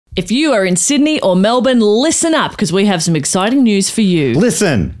If you are in Sydney or Melbourne, listen up because we have some exciting news for you.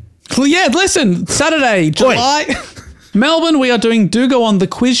 Listen. Well, yeah, listen. Saturday, July... Melbourne, we are doing Do Go On, the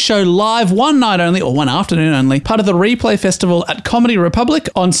quiz show live one night only, or one afternoon only, part of the Replay Festival at Comedy Republic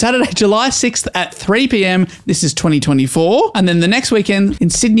on Saturday, July 6th at 3 p.m. This is 2024. And then the next weekend in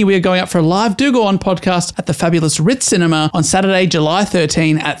Sydney, we are going up for a live Do Go On podcast at the fabulous Ritz Cinema on Saturday, July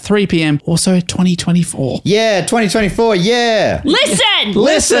 13 at 3 p.m. Also 2024. Yeah, 2024, yeah.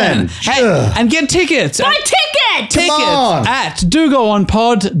 Listen! Hey, and get tickets. Buy tickets! Tickets on. at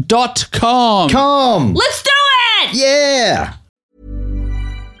dogoonpod.com. Come. Let's do it! Yeah.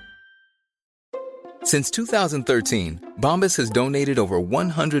 Since 2013, Bombas has donated over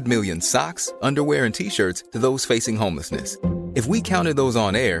 100 million socks, underwear, and T-shirts to those facing homelessness. If we counted those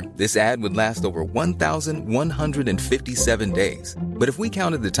on air, this ad would last over 1,157 days. But if we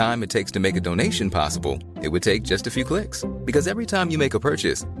counted the time it takes to make a donation possible, it would take just a few clicks. Because every time you make a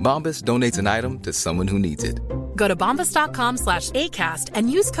purchase, Bombas donates an item to someone who needs it. Go to bombas.com/ACAST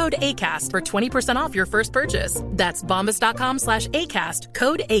and use code ACAST for 20% off your first purchase. That's bombas.com/ACAST,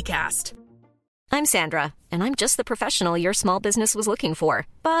 code ACAST. I'm Sandra, and I'm just the professional your small business was looking for.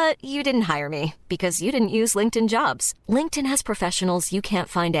 But you didn't hire me because you didn't use LinkedIn Jobs. LinkedIn has professionals you can't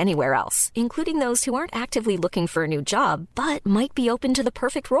find anywhere else, including those who aren't actively looking for a new job, but might be open to the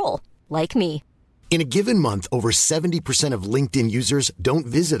perfect role, like me. In a given month, over 70% of LinkedIn users don't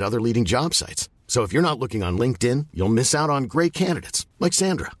visit other leading job sites. So if you're not looking on LinkedIn, you'll miss out on great candidates like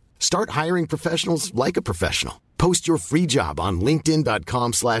Sandra. Start hiring professionals like a professional. Post your free job on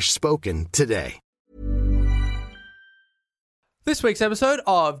linkedin.com/spoken today. This week's episode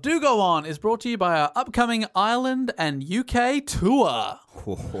of Do Go On is brought to you by our upcoming Ireland and UK tour.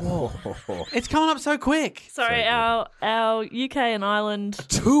 It's coming up so quick. Sorry, our UK and Ireland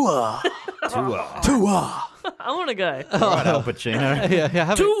Tour. I want to go. All right, Al Pacino.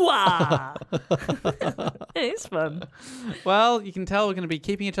 Yeah. It is fun. Well, you can tell we're going to be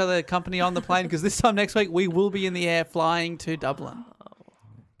keeping each other company on the plane because this time next week we will be in the air flying to Dublin.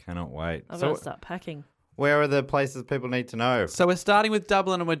 Cannot wait. I've got to start packing. Where are the places people need to know? So we're starting with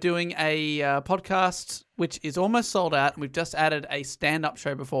Dublin and we're doing a podcast which is almost sold out. And we've just added a stand-up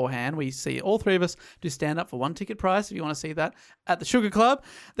show beforehand. We see all three of us do stand-up for one ticket price if you want to see that at the Sugar Club.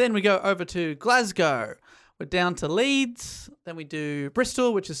 Then we go over to Glasgow. We're down to Leeds. Then we do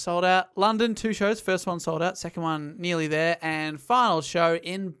Bristol, which is sold out. London, 2 shows. First one sold out. Second one nearly there. And final show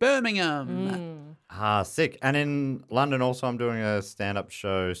in Birmingham. Sick. And in London also I'm doing a stand-up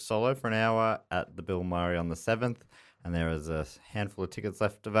show solo for an hour at the Bill Murray on the 7th. And there is a handful of tickets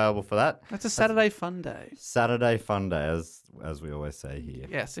left available for that. That's a Saturday fun day. Saturday fun day, as we always say here.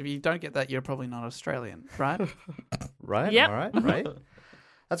 Yes, if you don't get that, you're probably not Australian, right? Right? Yep. All right, right.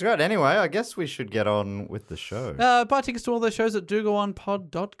 That's great. Anyway, I guess we should get on with the show. Buy tickets to all those shows at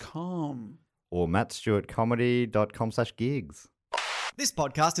dogoonpod.com. Or mattstewartcomedy.com/gigs. This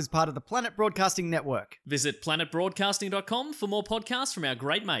podcast is part of the Planet Broadcasting Network. Visit planetbroadcasting.com for more podcasts from our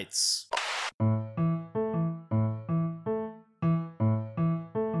great mates.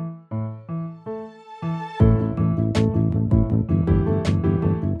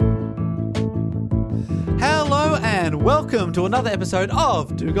 Hello and welcome to another episode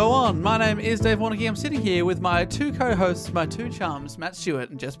of Do Go On. My name is Dave Warnicky. I'm sitting here with my 2 co-hosts, my 2 chums, Matt Stewart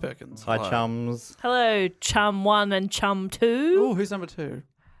and Jess Perkins. Hi, chums. Hello, Chum 1 and Chum 2. Ooh, who's number 2? You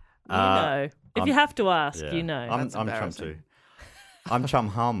know. If you have to ask, Yeah. you know. I'm chum embarrassing. too. I'm Chum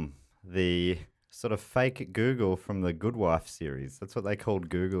Hum, the sort of fake Google from the Good Wife series. That's what they called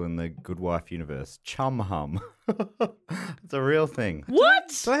Google in the Good Wife universe. Chum Hum. It's a real thing. What?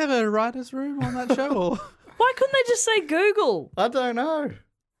 Do they have a writer's room on that show? Or? Why couldn't they just say Google? I don't know.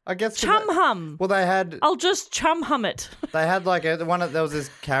 I guess Chum hum. Well, they had I'll just chum hum it. like there was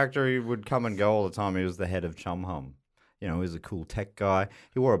this character who would come and go all the time. He was the head of Chum Hum. You know, he was a cool tech guy.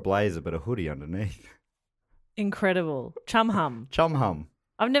 He wore a blazer but a hoodie underneath. Incredible. Chum hum. Chum Hum.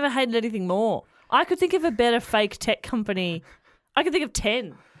 I've never hated anything more. I could think of a better fake tech company. I could think of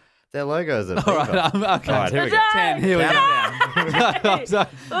 10. Their logos are All right, okay. okay. All right, here we go. 10. Here we go.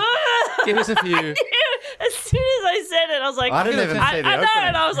 Give us a few. As soon as I said it, I was like, I didn't even see the I know, opening.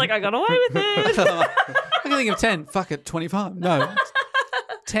 and I was like, I got away with it. I can think of 10. Fuck it, 25. No.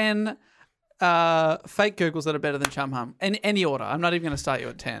 10 fake Googles that are better than Chum Hum. In any order. I'm not even going to start you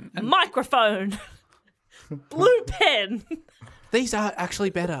at 10. And Microphone. Blue pen. these are actually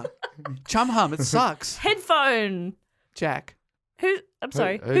better. Chum Hum, it sucks. Headphone. Jack. I'm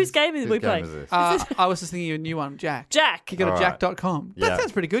sorry. Whose game is we playing? Is this? I was just thinking of a new one. Jack. Jack. You go to All right. jack.com. Yeah. That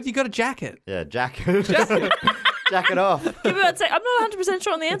sounds pretty good. You got to jack it. Yeah, Jack. Jack it off. Give me that. I'm not 100%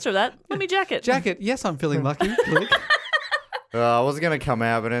 sure on the answer of that. Let me jack it. Jack it. Yes, I'm feeling lucky. Click. I was going to come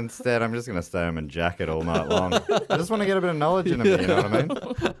out, but instead I'm just going to stay home and jacket all night long. I just want to get a bit of knowledge into me, you know what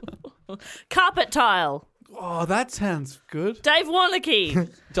I mean? Carpet tile. Oh, that sounds good. Dave Warnocky.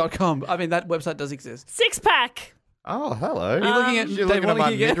 .com. I mean, that website does exist. Six pack. Oh, hello. Are you looking at You're Dave looking at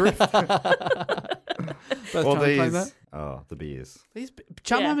my Warnocky again? midriff? First Or time playing these... that. Oh, the beers.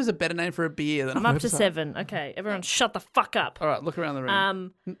 Chum Yeah. Hum is a better name for a beer than I'm a up to website. 7. Okay, everyone shut the fuck up. All right, look around the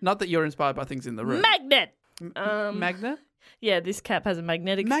room. Not that you're inspired by things in the room. Magnet. Magnet? Yeah, this cap has a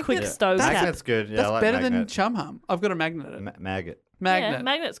magnetic Magnet? quick Yeah. stove cap. Magnet's good. Yeah, That's I like better than magnet. Chum Hum. I've got a magnet in it. Maggot. Magnet. Yeah,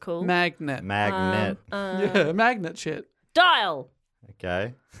 magnet's cool. Magnet. Magnet. Yeah, magnet shit. Dial.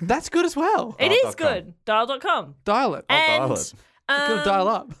 Okay. That's good as well. It is Dial.com. good. Dial.com. Dial it. And dial it. Gotta dial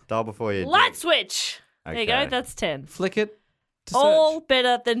up. Dial before you light switch. There you Okay. go. That's 10. Flick it to All search.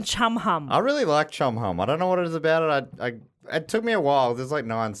 better than Chum Hum. I really like Chum Hum. I don't know what it is about it. It took me a while. There's like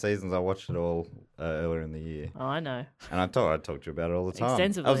 9 seasons. I watched it all earlier in the year. Oh, I know. And I'd talk to you about it all the time.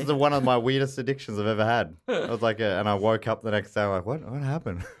 Extensively. That was one of my weirdest addictions I've ever had. I was like, and I woke up the next day like, what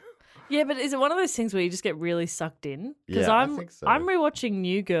happened? Yeah, but is it one of those things where you just get really sucked in? Because Yeah, I I'm think so. I'm rewatching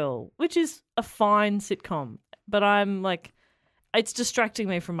New Girl, which is a fine sitcom, but I'm like, it's distracting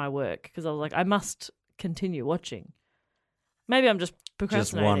me from my work because I was like, I must continue watching. Maybe I'm just Just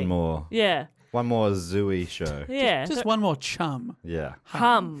procrastinating. one more. Yeah, One more Zooey show. yeah. Just one more chum. Yeah.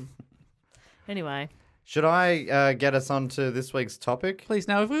 Hum. Anyway, Should I get us on to this week's topic? Please,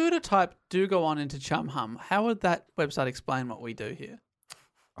 now, if we were to type "do go on" into Chum Hum, how would that website explain what we do here?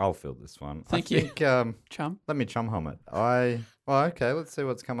 I'll fill this one. Thank I you. think, Chum? let me Chum Hum it. Well, okay, let's see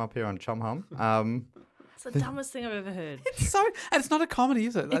what's come up here on Chum Hum. it's the dumbest thing I've ever heard. So, and it's not a comedy,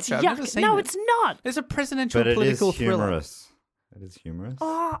 is it? That It's show? I've never yuck. seen No, it. it's not. It's a presidential But it is political thriller. humorous. It is humorous.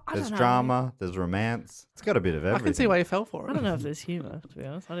 Oh, I There's don't know. drama. There's romance. It's got a bit of I everything. can see why you fell for I it. don't know if there's humour, to be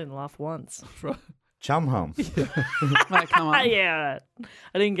honest. I didn't laugh once. Chum Hum. Mate, come on. Yeah,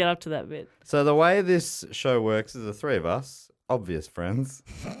 I didn't get up to that bit. So the way this show works is the three of us, obvious friends.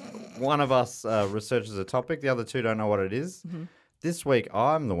 One of us researches a topic. The other two don't know what it is. Mm-hmm. This week,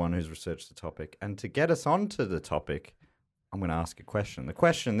 I'm the one who's researched the topic. And to get us onto the topic, I'm going to ask a question. The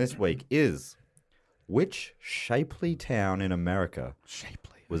question this week is, which shapely town in America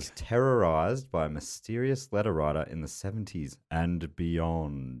was terrorized by a mysterious letter writer in the 70s and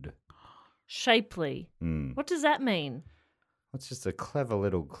beyond? Shapely. What does that mean? That's just a clever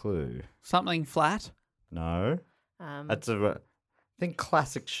little clue. Something flat. No. That's think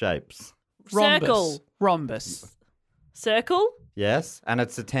classic shapes. Circle. Rhombus. Circle? Yes, and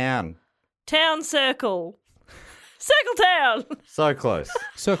it's a town. Town circle. Circle town. So close.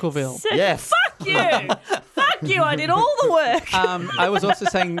 Circleville. Yes. Fuck you. Fuck you. I did all the work. I was also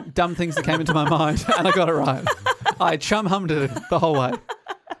saying dumb things that came into my mind, and I got it right. I chum hummed it the whole way.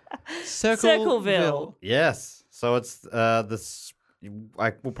 Circleville. Yes. So it's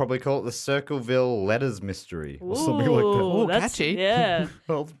we'll probably call it the Circleville Letters Mystery or something like that. Ooh, that's, catchy. Yeah.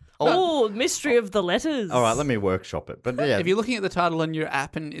 Oh, mystery of the letters. All right, let me workshop it. But yeah, If you're looking at the title on your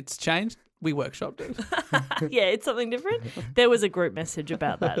app and it's changed, we workshopped it. Yeah, it's something different. There was a group message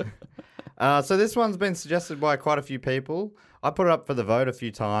about that. so this one's been suggested by quite a few people. I put it up for the vote a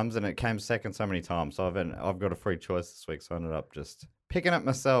few times, and it came second so many times. So I've got a free choice this week, so I ended up just picking it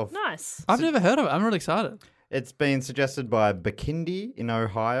myself. Nice. I've never heard of it. I'm really excited. It's been suggested by Bikindi in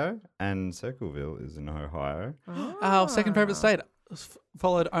Ohio, and Circleville is in Ohio. Our second favourite state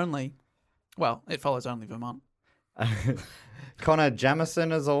followed only, well, it follows only Vermont. Connor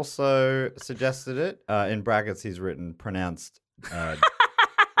Jamison has also suggested it. In brackets, he's pronounced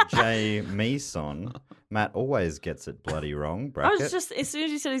Jamison. Matt always gets it bloody wrong. I Bracket. was just, as soon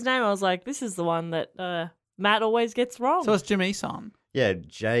as you said his name, I was like, this is the one that Matt always gets wrong. So it's Jamison. Yeah,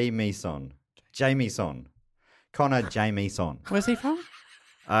 Jamison. Jamison. Connor Jamison. Where's he from?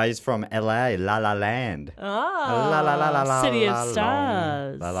 He's from LA, La La Land. Ah, La la la la la. City la, of long.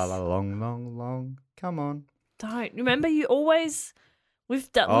 Stars. La la la long, long, long. Come on. Don't. Remember, you always... We've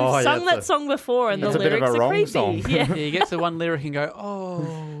Oh, yeah, sung that it's a- song before and the it's a bit of lyrics a are wrong creepy. song. Yeah. Yeah, you get to one lyric and go,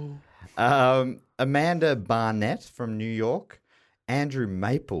 oh. Amanda Barnett from New York. Andrew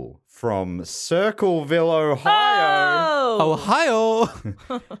Maple from Circleville, Ohio. Oh!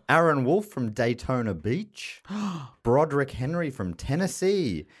 Ohio. Aaron Wolf from Daytona Beach. Broderick Henry from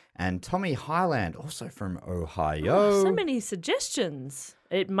Tennessee. And Tommy Highland, also from Ohio. Oh, so many suggestions.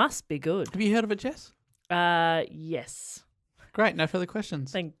 It must be good. Have you heard of it, Jess? Yes. Great. No further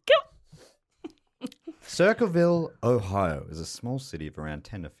questions. Thank you. Circleville, Ohio is a small city of around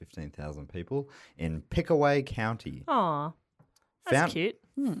 10 to 15,000 people in Pickaway County. Aw, that's Found- cute.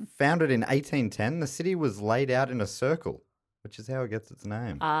 Founded in 1810, the city was laid out in a circle, which is how it gets its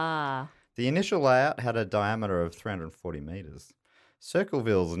name. Ah. The initial layout had a diameter of 340 metres.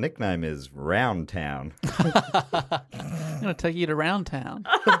 Circleville's nickname is Round Town. I'm going to take you to Round Town.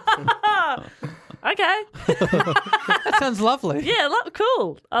 Okay. That sounds lovely. Yeah,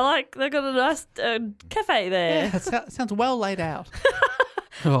 cool. I like they've got a nice cafe there. Yeah, it sounds well laid out.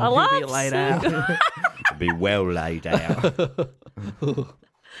 I you'll love be laid out. It'd be well laid out. Take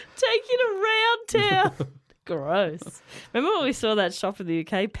you to Round Town. Gross. Remember when we saw that shop in the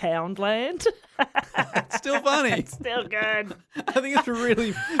UK, Poundland? It's still funny. Still good. I think it's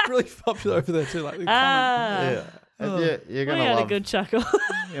really, really popular over there too. Like, the Yeah. And you're We gonna had love. a good chuckle.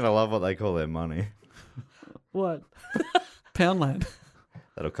 You're gonna love what they call their money. What? Poundland.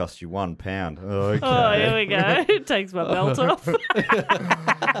 That'll cost you £1. Okay. Oh, here we go. Takes my belt off.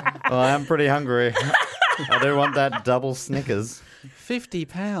 Well, I am pretty hungry. I do want that double Snickers.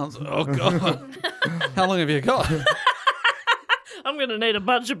 £50. Oh God. How long have you got? I'm going to need a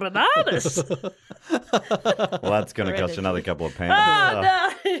bunch of bananas. Well, that's going to cost you another couple of pounds.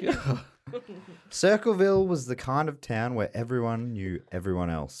 Oh, no. Circleville was the kind of town where everyone knew everyone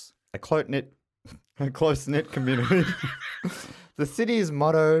else. A close-knit community. The city's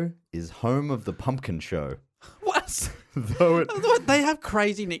motto is home of the pumpkin show. What? Though it, They have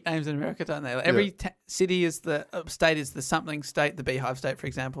crazy nicknames in America, don't they? Like every city is state is the something state, the Beehive State, for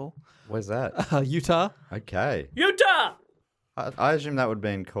example. where's that? Utah. Okay. Utah. I assume that would have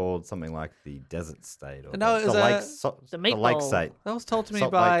been called something like the Desert State or No, it was the Lake, the the Meatball. Lake State. That was told to me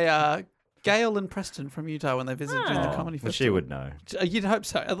Salt by Gail and Preston from Utah when they visited during the comedy Well, festival. she would know. You'd hope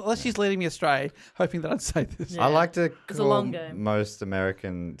so, unless she's leading me astray, hoping that I'd say this. Yeah. I like to It's a call long game. most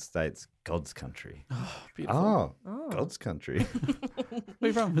American states God's country. Beautiful. Oh, God's country. Where are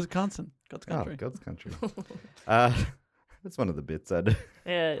you from? Wisconsin. God's Oh, country. God's country. That's one of the bits I do.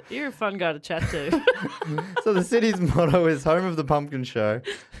 Yeah, you're a fun guy to chat to. So the city's motto is home of the pumpkin show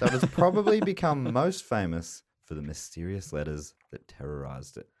that has probably become most famous for the mysterious letters that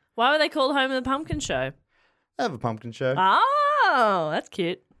terrorized it. Why were they called Home of the Pumpkin Show? I have a pumpkin show. Oh, that's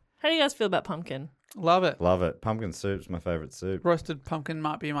cute. How do you guys feel about pumpkin? Love it. Love it. Pumpkin soup's my favourite soup. Roasted pumpkin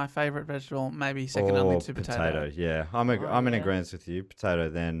might be my favourite vegetable, maybe second only to potato. Yeah, I'm in yeah. agreement with you. Potato,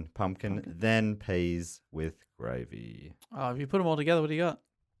 then pumpkin, then peas with gravy. Oh, if you put them all together, what do you got?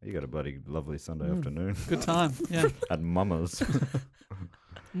 You got a bloody lovely Sunday afternoon Good time. Yeah. at Mama's.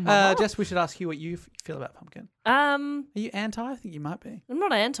 Jess, we should ask you what you feel about pumpkin. Are you anti? I think you might be. I'm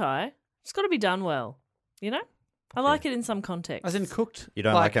not anti. It's got to be done well. You know, I like it in some context. As in cooked. You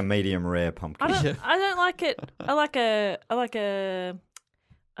don't like a medium rare pumpkin. I don't. Yeah. I don't like it. I like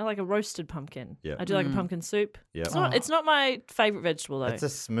a roasted pumpkin. Yeah. I do like a pumpkin soup. Yeah. It's not. It's not my favorite vegetable though. It's a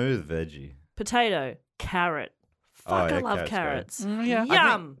smooth veggie. Potato, carrot. Oh, Fuck, yeah, I love carrot's carrots. Yeah. I think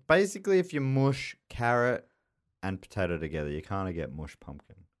Yum. basically, if you mush carrot and potato together, you kind of get mush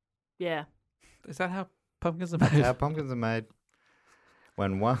pumpkin. Yeah. Is that how pumpkins are That's made? how pumpkins are made.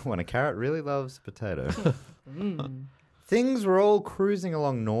 When a carrot really loves potato. Things were all cruising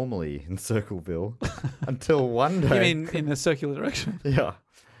along normally in Circleville until one day. You mean in a circular direction? Yeah.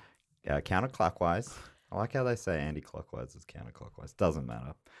 Counterclockwise. I like how they say anti-clockwise is counterclockwise. Doesn't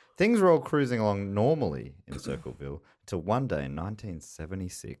matter. Things were all cruising along normally in Circleville until one day in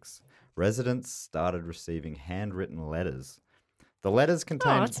 1976, residents started receiving handwritten letters. The letters Oh,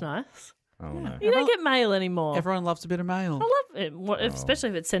 contained... that's nice. Oh, no. You don't get mail anymore. Everyone loves a bit of mail. I love it, especially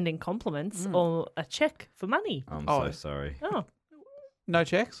if it's sending compliments or a check for money. I'm Oh. so sorry. Oh, No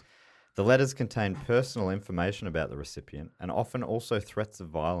checks? The letters contained personal information about the recipient and often also threats of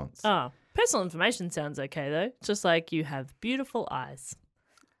violence. Personal information sounds okay though. It's just like you have beautiful eyes.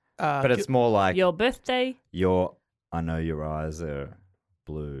 But it's more like Your birthday. I know your eyes are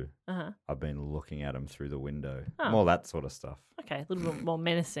blue. Uh-huh. I've been looking at them through the window. Oh. More that sort of stuff. Okay, a little bit more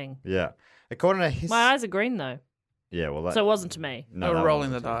menacing. Yeah. According to his... My eyes are green though, Yeah, well, that... so it wasn't to me. No, They were that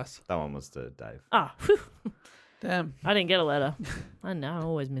rolling one the was to- dice. That one was to Dave. Ah, whew. Damn. I didn't get a letter. I know, I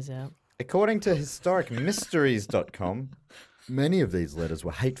always miss out. According to historicmysteries.com, many of these letters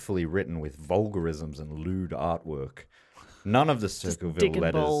were hatefully written with vulgarisms and lewd artwork. None of the Just Circleville dick and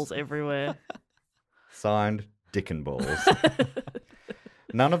letters balls everywhere. signed Dick and Balls.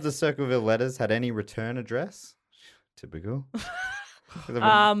 None of the Circleville letters had any return address. Typical.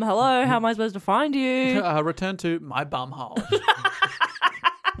 Hello, how am I supposed to find you? Return to my bumhole.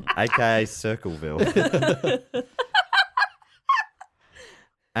 AKA Circleville.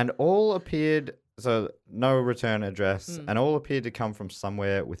 And all appeared, so no return address, and all appeared to come from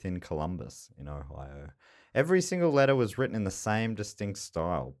somewhere within Columbus in Ohio. Every single letter was written in the same distinct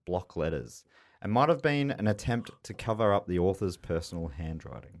style, block letters, and might have been an attempt to cover up the author's personal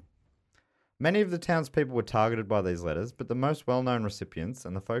handwriting. Many of the townspeople were targeted by these letters, but the most well-known recipients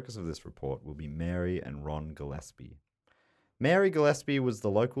and the focus of this report will be Mary and Ron Gillespie. Mary Gillespie was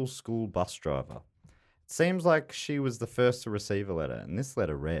the local school bus driver. It seems like she was the first to receive a letter, and this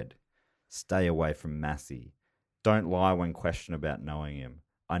letter read, "Stay away from Massey. Don't lie when questioned about knowing him.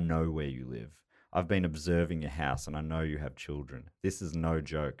 I know where you live. I've been observing your house and I know you have children. This is no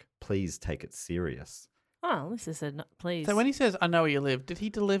joke. Please take it serious." Oh, Lisa said, no, please. So when he says, "I know where you live," did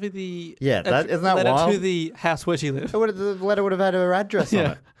he deliver the Yeah, isn't that letter wild? to the house where she lived? The letter would have had her address on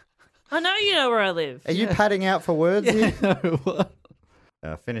Yeah. it. I know you know where I live. Are you padding out for words here? What?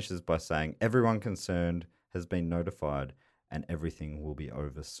 Finishes by saying, "Everyone concerned has been notified and everything will be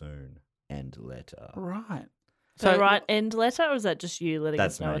over soon." End letter. Right. So write end letter, or is that just you letting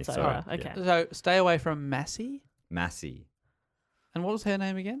That's us know me, it's sorry, over? yeah. Okay. So stay away from Massey. Massey. And what was her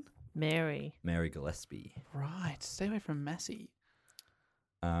name again? Mary. Mary Gillespie. Right. Stay away from Massey.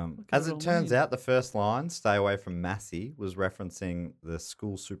 As at it all turns mean. out, the first line, "Stay away from Massey," was referencing the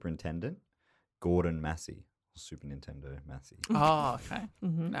school superintendent, Gordon Massey. Superintendent Massey. Oh, okay.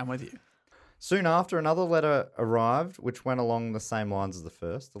 Now I'm with you. Soon after, another letter arrived, which went along the same lines as the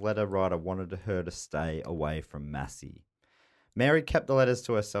first. The letter writer wanted her to stay away from Massey. Mary kept the letters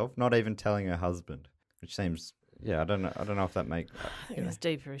to herself, not even telling her husband, which seems, I don't know if that makes. I think there's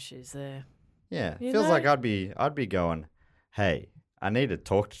deeper issues there. Yeah, You feels know? like I'd be going, "Hey, I need to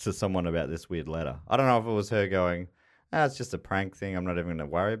talk to someone about this weird letter." I don't know if it was her going, "It's just a prank thing. I'm not even going to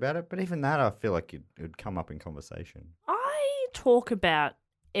worry about it." But even that, I feel like it would come up in conversation. I talk about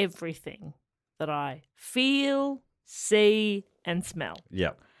everything that I feel, see, and smell.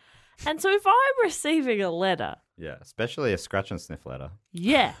 Yep. And so if I'm receiving a letter, Yeah, especially a scratch and sniff letter.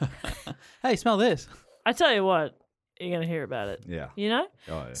 yeah, Hey, smell this. I tell you what, you're going to hear about it. Yeah. You know?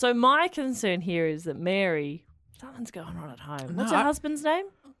 Oh, yeah. So my concern here is that Mary, something's going on at home. What's No, her I- husband's name?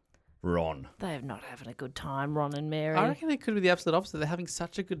 Ron. They are not having a good time, Ron and Mary. I reckon it could be the absolute opposite. They're having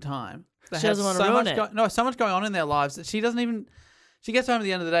such a good time. They She have doesn't wanna so ruin much it. so much going on in their lives that she doesn't even. She gets home at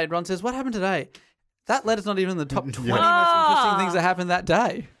the end of the day and Ron says, "What happened today?" That letter's not even in the top 20 most interesting things that happened that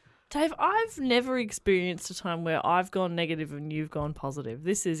day. Dave, I've never experienced a time where I've gone negative and you've gone positive.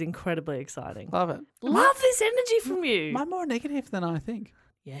 This is incredibly exciting. Love it. Love this energy from you. Am I more negative than I think?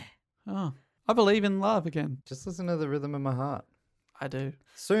 Yeah. Oh, I believe in love again. Just listen to the rhythm of my heart. I do.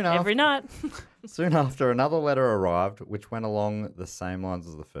 Soon after, Every night. Soon after, another letter arrived, which went along the same lines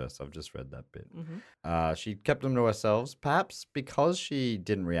as the first. I've just read that bit. She kept them to herself, perhaps because she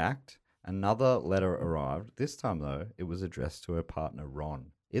didn't react. Another letter arrived. This time, though, it was addressed to her partner,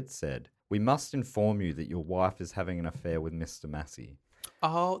 Ron. It said, "We must inform you that your wife is having an affair with Mr. Massey."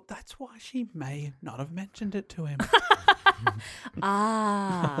 Oh, that's why she may not have mentioned it to him.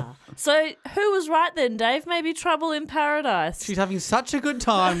 So who was right then, Dave? Maybe trouble in paradise. She's having such a good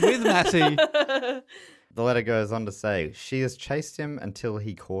time with Massey. The letter goes on to say, "She has chased him until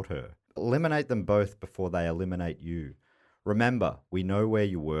he caught her. Eliminate them both before they eliminate you. Remember, we know where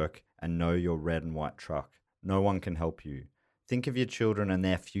you work and know your red and white truck. No one can help you. Think of your children and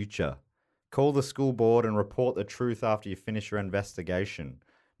their future. Call the school board and report the truth after you finish your investigation.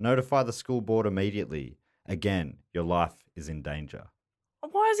 Notify the school board immediately. Again, your life is in danger."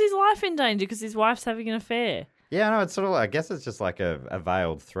 Why is his life in danger? Because his wife's having an affair. Yeah, no, it's sort of like, I guess it's just like a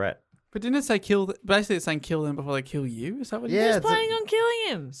veiled threat. But didn't it say kill? Basically, it's saying kill them before they kill you. Is that what? Yeah, Who's it's planning on killing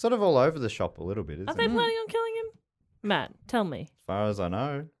him? sort of all over the shop a little bit, isn't Are they it? planning on killing him? Matt, tell me. As far as I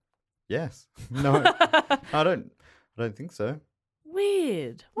know, yes. No, I don't think so.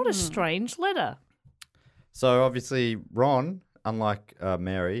 Weird. What a strange letter. So obviously, Ron, unlike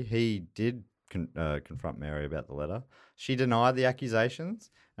Mary, he did confront Mary about the letter. She denied the accusations,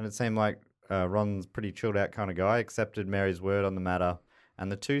 and it seemed like Ron's pretty chilled out kind of guy, accepted Mary's word on the matter,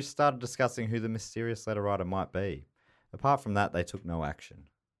 and the two started discussing who the mysterious letter writer might be. Apart from that, they took no action.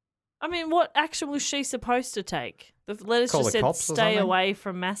 I mean, what action was she supposed to take? The letters Call just the said cops or stay something? away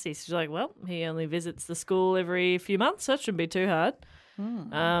from Massey. So she's like, well, he only visits the school every few months. So that shouldn't be too hard.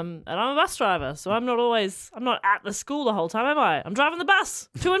 And I'm a bus driver, so I'm not at the school the whole time, am I? I'm driving the bus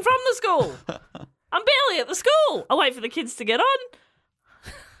to and from the school. I'm barely at the school. I wait for the kids to get on.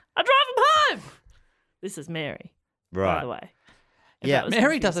 I drive them home. This is Mary, Right. by the way. If Yeah, that was Mary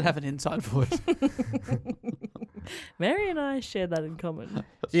confusing. doesn't have an inside voice. Mary and I share that in common.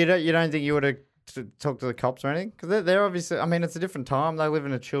 You don't think you would have talked to the cops or anything? Because they're obviously, I mean, it's a different time. They live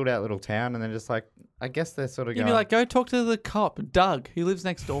in a chilled out little town, and they're just like, I guess they're sort of You'd going. be like, go talk to the cop, Doug, who lives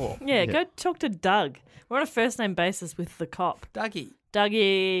next door. Yeah, go talk to Doug. We're on a first name basis with the cop. Dougie.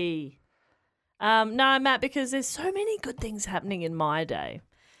 Dougie. No, Matt, because there's so many good things happening in my day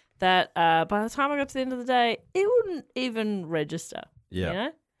that by the time I got to the end of the day, it wouldn't even register. Yeah. You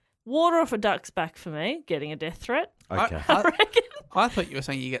know? water off a duck's back for me, getting a death threat. Okay. I reckon. I thought you were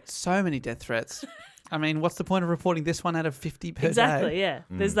saying you get so many death threats. I mean, what's the point of reporting this one out of 50 per Exactly, day? yeah.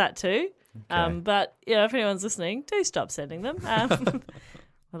 There's that too. But, if anyone's listening, do stop sending them.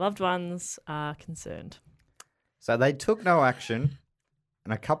 My loved ones are concerned. So they took no action,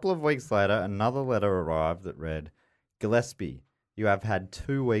 and a couple of weeks later, another letter arrived that read, Gillespie, you have had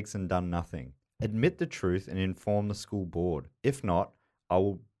 2 weeks and done nothing. Admit the truth and inform the school board. If not, I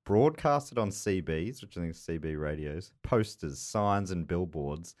will broadcast it on CBs, which I think is CB radios, posters, signs, and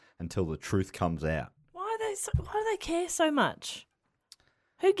billboards until the truth comes out. Why do they care so much?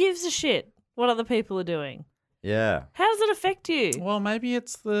 Who gives a shit what other people are doing? Yeah. How does it affect you? Well, maybe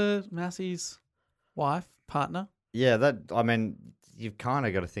it's the Massey's wife, partner. Yeah, you've kind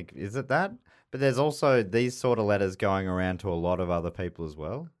of got to think, is it that? But there's also these sort of letters going around to a lot of other people as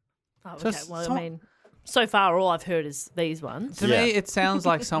well. Oh, So okay. Well, some- I mean, so far all I've heard is these ones. To Yeah. me, it sounds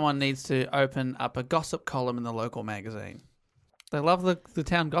like someone needs to open up a gossip column in the local magazine. They love the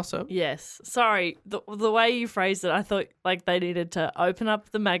town gossip. Yes. Sorry, the way you phrased it, I thought like they needed to open up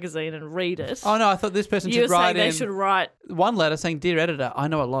the magazine and read it. Oh, no, I thought this person you were should saying write they in should write. one letter saying, Dear Editor, I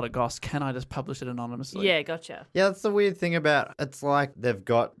know a lot of goss. Can I just publish it anonymously? Yeah, gotcha. Yeah, that's the weird thing about it's like they've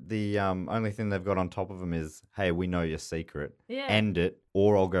got the only thing they've got on top of them is, hey, we know your secret. Yeah. End it,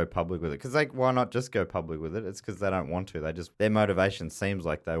 or I'll go public with it. Because why not just go public with it? It's because they don't want to. Their motivation seems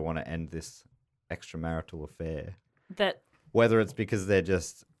like they want to end this extramarital affair. That Whether it's because they're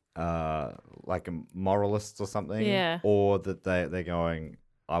just like a moralists or something, Yeah. or that they're going,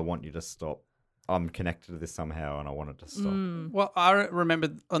 I want you to stop. I'm connected to this somehow, and I want it to stop. Well, I remember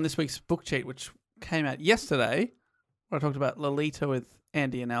on this week's book cheat, which came out yesterday, where I talked about Lolita with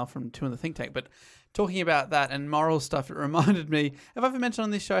Andy and Al from Two in the Think Tank, but talking about that and moral stuff, it reminded me, have I ever mentioned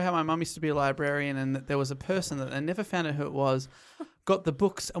on this show how my mum used to be a librarian and that there was a person that I never found out who it was, got the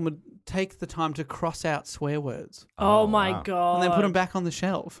books and would take the time to cross out swear words oh my wow. god. and then put them back on the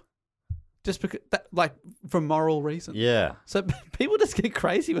shelf. Just because, like, for moral reasons. Yeah. So people just get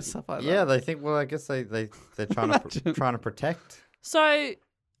crazy with stuff like that. Yeah, they think. Well, I guess they're trying Imagine. trying to protect. So,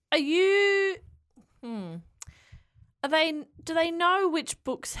 are you? Are they? Do they know which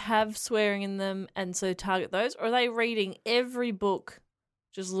books have swearing in them, and so target those, or are they reading every book,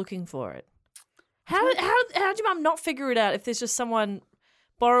 just looking for it? How did your mum not figure it out if there's just someone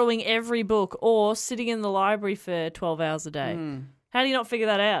borrowing every book or sitting in the library for 12 hours a day? How do you not figure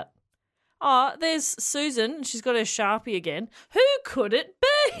that out? Oh, there's Susan, and she's got her Sharpie again. Who could it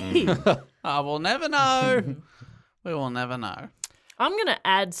be? We'll never know. We will never know. I'm going to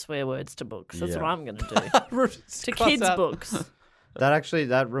add swear words to books. That's what Yeah. I'm going to do. To Cross kids' out. books.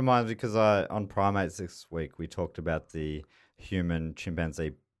 That reminds me because on Primates this week we talked about the human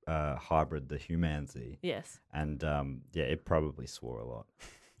chimpanzee hybrid, the humanzee, Yes. and it probably swore a lot.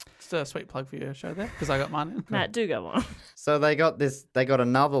 Just a sweet plug for your show there, because I got mine in. Matt, do go on. So they got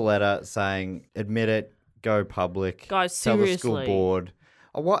another letter saying, admit it, go public, Guys, tell the school seriously. board.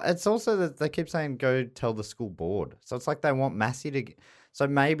 What? It's also that they keep saying, go tell the school board. So it's like they want Massey to. So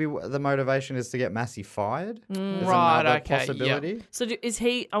maybe the motivation is to get Massey fired. There's Right, another okay, possibility. So is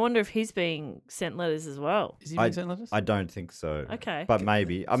he? I wonder if he's being sent letters as well. Is he being sent letters? I don't think so. Okay. But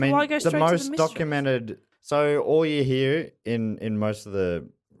maybe. I So mean, why go the straight to the most mistress? documented. So all you hear in most of the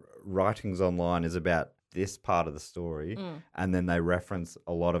writings online is about this part of the story, and then they reference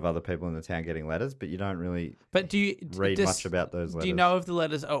a lot of other people in the town getting letters, but you don't really But do you read much about those letters. Do you know if the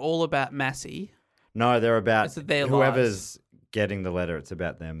letters are all about Massey? No, they're about Is it their whoever's getting the letter. It's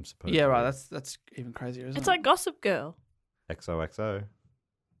about them. Supposedly. Yeah, right. That's even crazier, isn't It's it? like Gossip Girl. XOXO.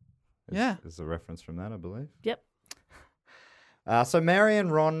 Yeah. is a reference from that, I believe. Yep. So Mary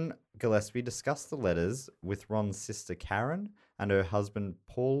and Ron Gillespie discussed the letters with Ron's sister Karen and her husband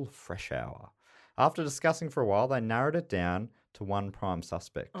Paul Freshour. After discussing for a while, they narrowed it down to one prime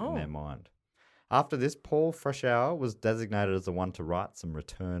suspect in their mind. After this, Paul Freshour was designated as the one to write some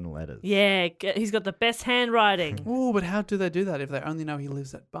return letters. Yeah, he's got the best handwriting. Oh, but how do they do that if they only know he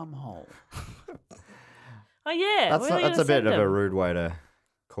lives at Bumhole? Oh yeah, That's where are they a gonna bit send of a him? rude way to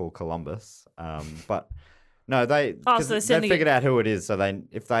call Columbus, but no, they Oh, 'cause so they're they sending figured out who it is. So if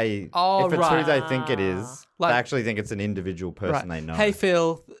it's who they think it is, Like- they actually think it's an individual person they know. Hey,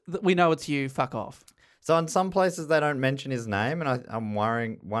 Phil, we know it's you. Fuck off. So in some places they don't mention his name, and I'm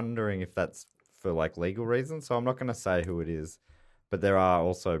wondering if that's for like legal reasons. So I'm not going to say who it is, but there are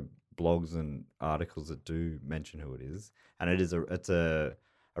also blogs and articles that do mention who it is, and it's a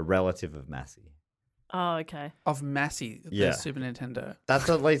relative of Massey. Oh, okay. Of Massey, the Yeah. Super Nintendo. That's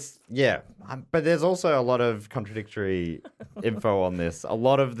at least, yeah. But there's also a lot of contradictory info on this. A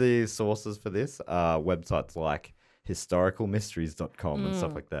lot of the sources for this are websites like historicalmysteries.com and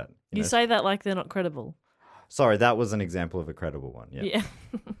stuff like that. You know? say that like they're not credible. Sorry, that was an example of a credible one. Yeah.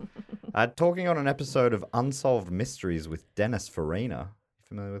 Talking on an episode of Unsolved Mysteries with Dennis Farina.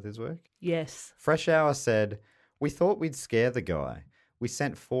 Familiar with his work? Yes. Fresh Hour said, "We thought we'd scare the guy. We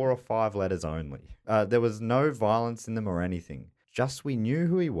sent 4 or 5 letters only. There was no violence in them or anything. Just we knew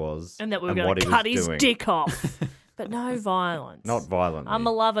who he was And that we were and going what to he cut was his doing. dick off. But no violence. Not violently. I'm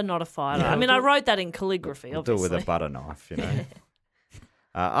a lover, not a fighter. Yeah. I mean, I wrote that in calligraphy, We'll do it obviously. with a butter knife, you know."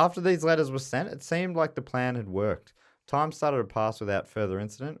 After these letters were sent, it seemed like the plan had worked. Time started to pass without further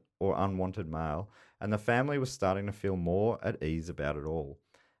incident or unwanted mail, and the family was starting to feel more at ease about it all,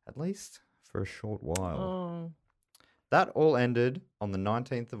 at least for a short while. Oh. That all ended on the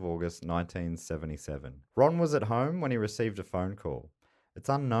 19th of August, 1977. Ron was at home when he received a phone call. It's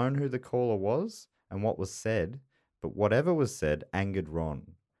unknown who the caller was and what was said, but whatever was said angered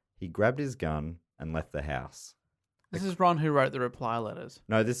Ron. He grabbed his gun and left the house. This is Ron who wrote the reply letters.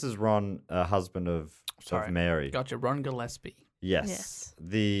 No, this is Ron, husband of Mary. Gotcha. Ron Gillespie. Yes.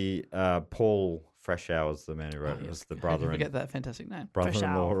 The Paul Fresh Hour's the man who wrote it. Was the How did you brother forget that fantastic name?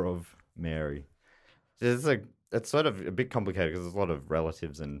 brother-in-law of Mary. It's sort of a bit complicated because there's a lot of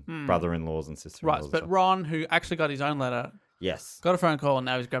relatives and brother-in-laws and sister-in-laws. Right, and but stuff. Ron, who actually got his own letter, Yes. got a phone call and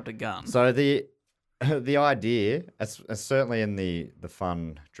now he's grabbed a gun. So the idea, certainly in the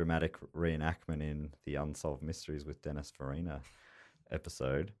fun dramatic reenactment in the Unsolved Mysteries with Dennis Farina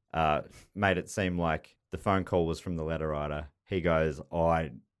episode, made it seem like the phone call was from the letter writer. He goes,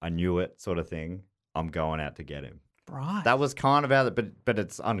 I knew it, sort of thing. I'm going out to get him. Right. That was kind of how it, but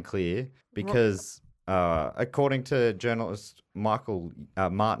it's unclear because according to journalist Martin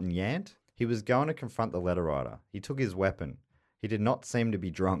Yant, he was going to confront the letter writer. He took his weapon. He did not seem to be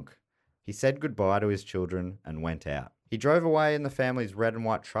drunk. He said goodbye to his children and went out. He drove away in the family's red and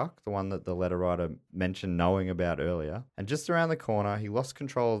white truck, the one that the letter writer mentioned knowing about earlier. And just around the corner, he lost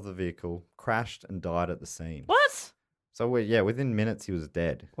control of the vehicle, crashed and died at the scene. What? So, within minutes he was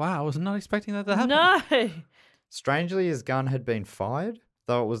dead. Wow, I was not expecting that to happen. No. Strangely, his gun had been fired,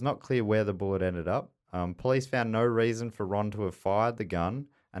 though it was not clear where the bullet ended up. Police found no reason for Ron to have fired the gun,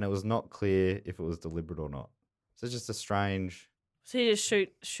 and it was not clear if it was deliberate or not. So it's just a strange... So he just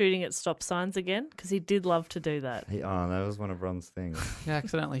shooting at stop signs again? Because he did love to do that. That was one of Ron's things. He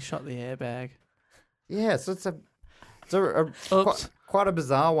accidentally shot the airbag. Yeah, so it's Oops. quite a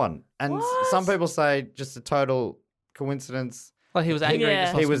bizarre one. And What? some people say just a total coincidence. Like he was angry. Yeah.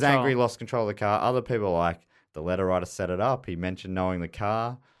 Just lost He was control. angry, lost control of the car. Other people are like, the letter writer set it up. He mentioned knowing the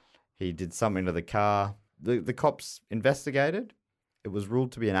car. He did something to the car. The cops investigated. It was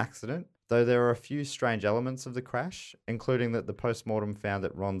ruled to be an accident, though there are a few strange elements of the crash, including that the postmortem found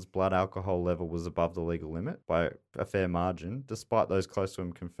that Ron's blood alcohol level was above the legal limit by a fair margin, despite those close to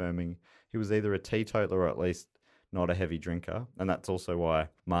him confirming he was either a teetotaler or at least not a heavy drinker. And that's also why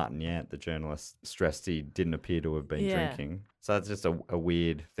Martin Yant, the journalist, stressed he didn't appear to have been drinking. So that's just a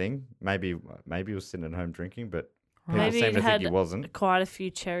weird thing. Maybe he was sitting at home drinking, but people Maybe seem he to had think he wasn't. quite a few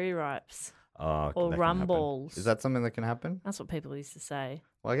cherry ripes. Oh, or that can rum happen. balls. Is that something that can happen? That's what people used to say.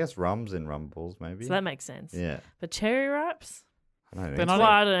 Well, I guess rum's in rum balls, maybe. So that makes sense. Yeah. But cherry ripes? I don't They're think not so. Well,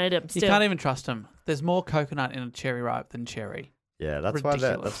 I don't eat them. You Still. can't even trust them. There's more coconut in a cherry ripe than cherry. Yeah, that's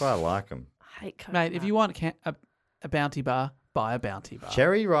Ridiculous. why I like them. I hate coconut. Mate, if you want a Bounty bar, buy a Bounty bar.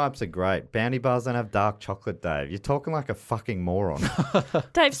 Cherry ripes are great. Bounty bars don't have dark chocolate, Dave. You're talking like a fucking moron.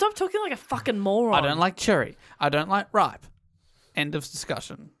 Dave, stop talking like a fucking moron. I don't like cherry. I don't like ripe. End of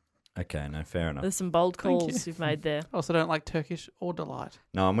discussion. Okay, no, fair enough. There's some bold Thank calls you. you've made there. I also don't like Turkish or Delight.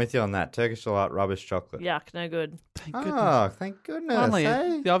 No, I'm with you on that. Turkish Delight, rubbish chocolate. Yuck, no good. Thank goodness. Oh, thank goodness. Finally,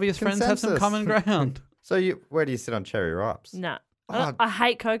 eh? the obvious friends have some Consensus. common ground. So where do you sit on cherry ripes? No. Oh. I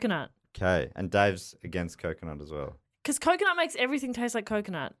hate coconut. Okay, and Dave's against coconut as well. Because coconut makes everything taste like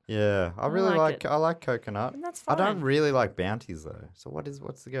coconut. Yeah, I really like it. I like coconut. And that's I don't fine. really like Bounties though. So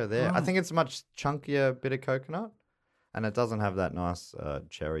what's the go there? I Right. think it's a much chunkier bit of coconut, and it doesn't have that nice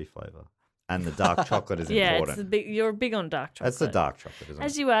cherry flavor. And the dark chocolate is Yeah, important. you're big on dark chocolate. That's the dark chocolate, isn't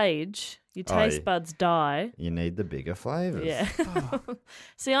As it? you age, your Oh, taste yeah. buds die. You need the bigger flavors. Yeah.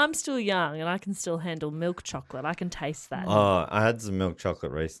 See, I'm still young and I can still handle milk chocolate. I can taste that. Oh, I had some milk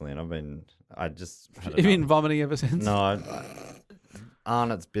chocolate recently, and I just had You've been enough. vomiting ever since? No,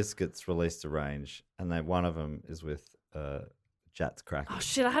 Arnott's Biscuits released a range, and one of them is with Jats crackers. Oh,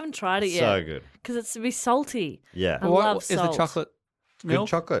 shit, I haven't tried it yet. So good. Because it's to be salty. Yeah. I What love is the salt. chocolate Good milk?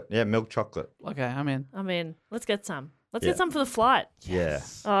 chocolate. Yeah, milk chocolate. Okay, I'm in. I mean, let's get some. Let's Yeah. get some for the flight. Yeah.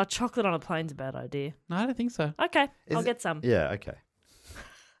 Oh, chocolate on a plane's a bad idea. No, I don't think so. Okay, I'll Is get some. Yeah, okay.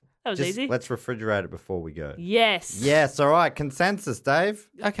 That was Just easy. let's refrigerate it before we go. Yes. Yes, all right. Consensus, Dave.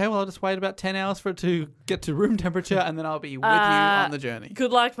 Okay, well, I'll just wait about 10 hours for it to get to room temperature, and then I'll be with you on the journey.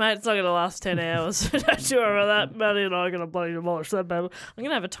 Good luck, mate. It's not going to last 10 hours. Don't you worry about that. Maddie and I are going to bloody demolish that baby. I'm going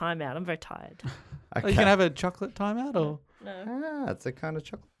to have a timeout. I'm very tired. Are you going to have a chocolate timeout, or? It's a kind of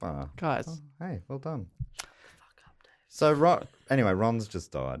chocolate bar. Guys. Hey, well done. So, anyway, Ron's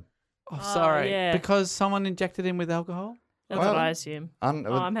just died. Oh, sorry. yeah. Because someone injected him with alcohol? That's Well, what I assume. I'm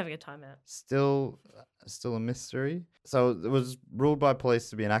having a timeout. Still a mystery. So it was ruled by police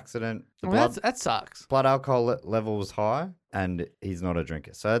to be an accident. The Well, that sucks. blood alcohol level was high, and he's not a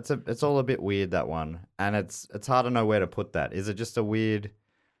drinker. So it's all a bit weird, that one, and it's hard to know where to put that. Is it just a weird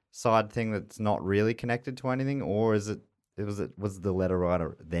side thing that's not really connected to anything, or was the letter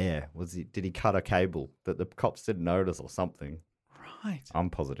writer there? Did he cut a cable that the cops didn't notice or something? Right. I'm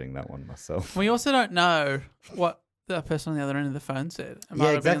positing that one myself. We also don't know what the person on the other end of the phone said. It might Yeah,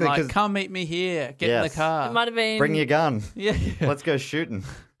 have exactly, been 'cause- like, come meet me here. Get in the Yes. car. It might have been. Bring your gun. Yeah. Let's go shooting.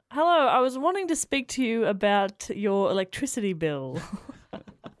 Hello, I was wanting to speak to you about your electricity bill.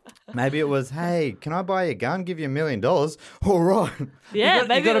 Maybe it was, hey, can I buy your gun? Give you $1 million. All right. Yeah, you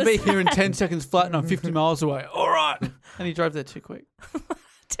maybe got to it be was here in 10 seconds flat and I'm 50 miles away. All right. And he drove there too quick.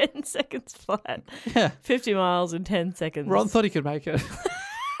 10 seconds flat. Yeah. 50 miles in 10 seconds. Ron thought he could make it.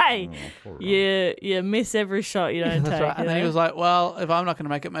 Hey, you miss every shot you don't That's take. right. And you then he know? was like, well, if I'm not going to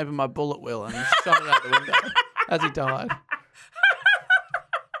make it, maybe my bullet will. And he shot it out the window as he died.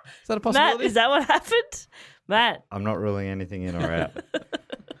 Is that a possibility? Matt, is that what happened? Matt, I'm not ruling anything in or out.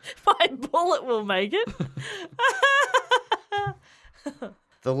 my bullet will make it.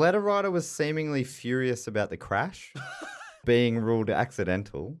 The letter writer was seemingly furious about the crash being ruled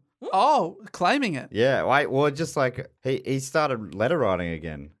accidental. Oh, claiming it. Yeah, well, just like he started letter writing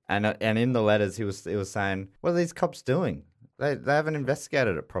again, and in the letters he was saying, "What are these cops doing? They haven't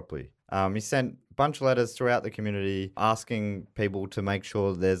investigated it properly." He sent a bunch of letters throughout the community asking people to make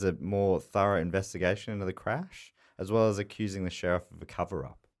sure there's a more thorough investigation into the crash, as well as accusing the sheriff of a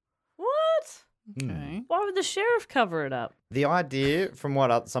cover-up. What? Okay. Why would the sheriff cover it up? The idea, from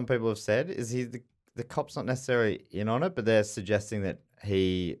what some people have said, is the cop's not necessarily in on it, but they're suggesting that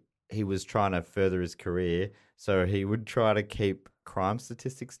he was trying to further his career, so he would try to keep crime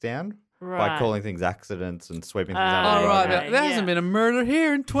statistics down by Right. calling things accidents and sweeping things Oh, under All the right. rug. Okay, There yeah. hasn't been a murder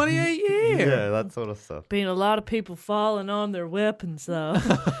here in 28 years. Yeah, that sort of stuff. Been a lot of people falling on their weapons, though.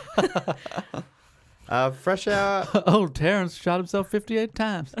 Fresh Hour. Old Terrence shot himself 58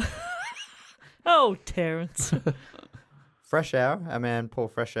 times. Oh, Terrence. Fresh Hour, our man Paul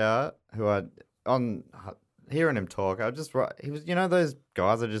Fresh Hour, who on hearing him talk, he was, those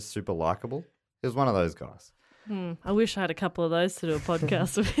guys are just super likable. He was one of those guys. I wish I had a couple of those to do a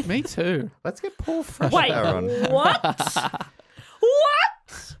podcast with. Me too. Let's get Paul Fresh Wait, Hour on. what?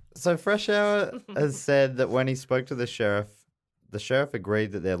 What? So Fresh Hour has said that when he spoke to the sheriff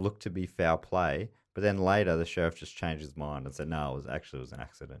agreed that there looked to be foul play, but then later the sheriff just changed his mind and said, no, it was an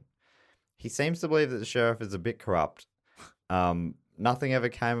accident. He seems to believe that the sheriff is a bit corrupt. Nothing ever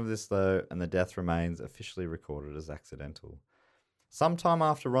came of this, though, and the death remains officially recorded as accidental. Sometime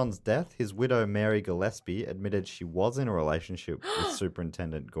after Ron's death, his widow, Mary Gillespie, admitted she was in a relationship with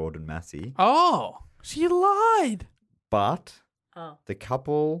Superintendent Gordon Massey, Oh, she lied. but Oh. the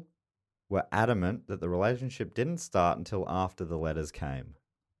couple were adamant that the relationship didn't start until after the letters came.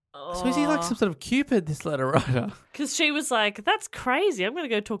 So is he like some sort of Cupid, this letter writer? Because she was like, that's crazy. I'm going to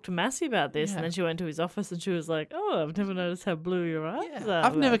go talk to Massey about this. Yeah. And then she went to his office and she was like, oh, I've never noticed how blue your eyes are.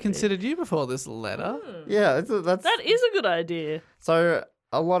 I've never about considered you before this letter. Yeah, that's That is a good idea. so.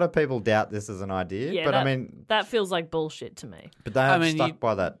 A lot of people doubt this as an idea, Yeah, but that, I mean, that feels like bullshit to me. but they have mean, stuck you-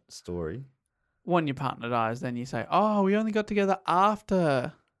 by that story. When your partner dies, then you say, oh, we only got together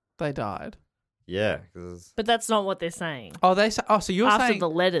after they died. Yeah, because But that's not what they're saying. Oh, they say. Oh, so you're After saying the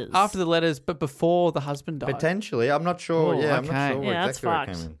letters. after the letters, but before the husband died. potentially, I'm not sure. Oh, I'm not okay. sure Yeah, that's exactly where it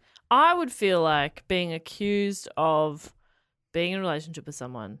fucked. came in. I would feel like being accused of being in a relationship with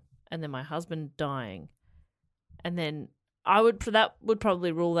someone and then my husband dying, and then that would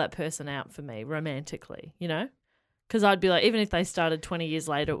probably rule that person out for me romantically, Because I'd be like, even if they started 20 years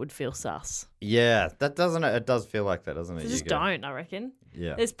later, it would feel sus. Yeah, it does feel like that, doesn't it? So You just go, don't, I reckon.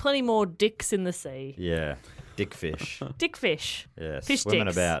 Yeah. There's plenty more dicks in the sea. Yeah. Dickfish. Dickfish. Yeah. Fish swimming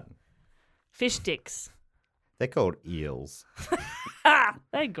dicks. about. Fish dicks. They're called eels. Ah,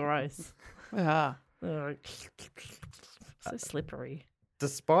 they're gross. Yeah. They're so slippery.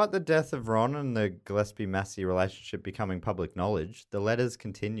 Despite the death of Ron and the Gillespie-Massey relationship becoming public knowledge, the letters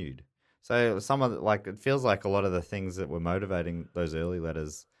continued. So it feels like a lot of the things that were motivating those early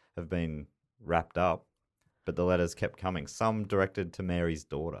letters have been wrapped up, but the letters kept coming. Some directed to Mary's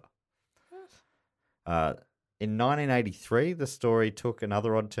daughter. In 1983, the story took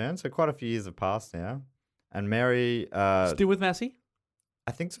another odd turn. So quite a few years have passed now. And Mary... Still with Massey?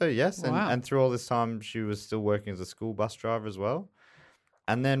 I think so, yes. Wow. And through all this time, she was still working as a school bus driver as well.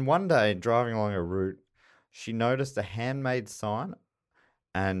 And then one day, driving along a route, she noticed a handmade sign,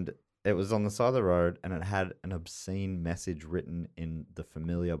 and it was on the side of the road, and it had an obscene message written in the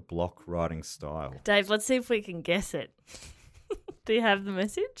familiar block writing style. Dave, let's see if we can guess it. Do you have the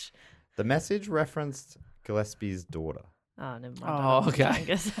message? The message referenced Gillespie's daughter. Oh, never mind. Oh, okay. I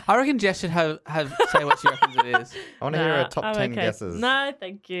guess. I reckon Jess should have say what she reckons it is. I want to hear her top I'm 10 okay. guesses. No,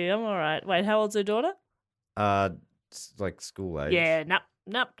 thank you. I'm all right. Wait, how old's her daughter? Like school age. Yeah,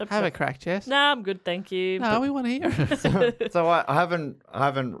 nope. Have a crack, Jess. No, I'm good, thank you. No, we want to hear it. So I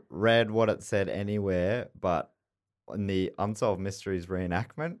haven't read what it said anywhere, but in the Unsolved Mysteries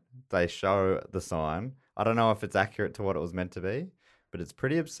reenactment, they show the sign. I don't know if it's accurate to what it was meant to be, but it's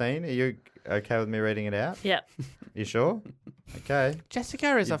pretty obscene. Are you okay with me reading it out? Yep. You sure? Okay.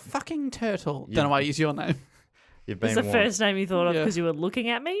 Jessica is a fucking turtle. Don't know why I use your name. You've been It's the warned. first name you thought of Yeah. because you were looking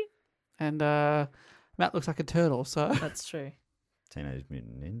at me? And Matt looks like a turtle, so... That's true. Teenage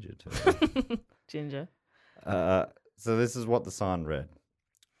Mutant Ninja Turtle. Ginger. So this is what the sign read.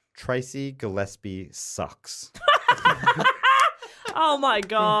 Tracy Gillespie sucks. Oh, my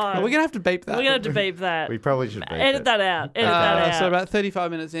God. We're going to have to beep that. We're going to have to beep that. We probably should beep Edit it. that out. Edit that out. So about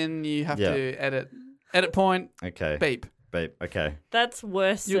 35 minutes in, you have Yeah. to edit point, Okay. beep. Beep. Okay. That's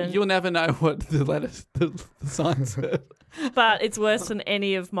worse than... You'll never know what the letters, the sign said. But it's worse than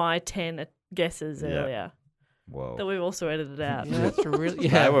any of my 10 guesses Yeah. earlier Whoa. that we've also edited out. Yeah, that's really...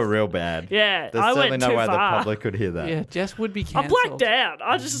 They were real bad. Yeah, There's I certainly went no too way the far. public could hear that. Yeah, Jess would be I cancelled. blacked out.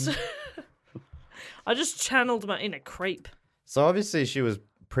 I just... I just channeled my inner creep. So obviously she was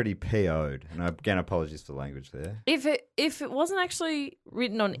pretty PO'd. And again, apologies for the language there. If it wasn't actually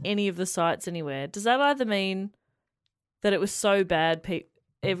written on any of the sites anywhere, does that either mean that it was so bad,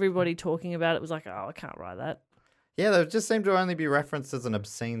 everybody talking about it was like, oh, I can't write that? Yeah, they just seem to only be referenced as an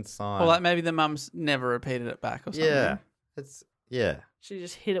obscene sign. Or like maybe the mums never repeated it back or something. yeah. Yeah. She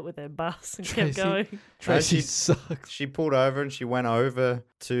just hit it with her bus and Tracy. kept going. Tracy she- sucks. She pulled over and she went over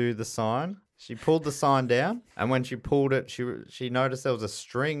to the sign. She pulled the sign down, and when she pulled it, she noticed there was a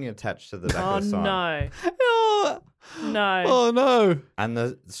string attached to the back Oh, of the sign. no. Oh, No. oh no. And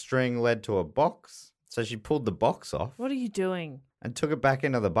the string led to a box. So she pulled the box off What are you doing? and took it back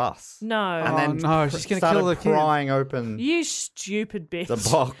into the bus. No. And Oh, then no, she's gonna started kill the kid. prying open You stupid bitch. the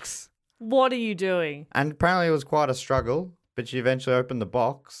box. What are you doing? And apparently it was quite a struggle, but she eventually opened the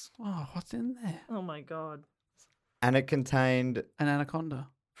box, Oh, what's in there? Oh, my God. and it contained An anaconda.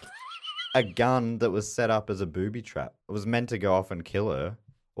 a gun that was set up as a booby trap. It was meant to go off and kill her,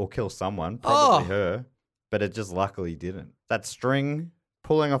 or kill someone, probably Oh. her, but it just luckily didn't. That string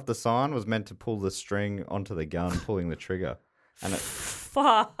pulling off the sign was meant to pull the string onto the gun, pulling the trigger. And it,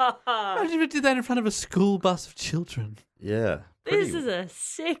 Fuck. Imagine if it did that in front of a school bus of children. yeah. This pretty- is a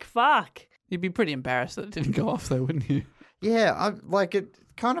sick fuck. You'd be pretty embarrassed that it didn't go off though, wouldn't you? Yeah,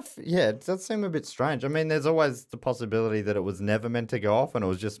 it does seem a bit strange. I mean, there's always the possibility that it was never meant to go off and it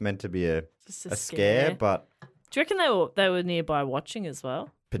was just meant to be a Just a scare, but Do you reckon they were nearby watching as well?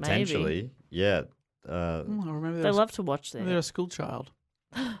 Maybe. potentially, yeah. I remember They there was, love to watch they're there. a school child.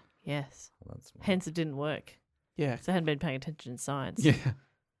 Yes. That's Hence it didn't work. Yeah. So I hadn't been paying attention in science. Yeah.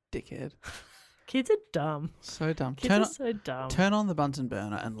 Dickhead. Kids are dumb. So dumb. Kids are so dumb. Turn on the Bunsen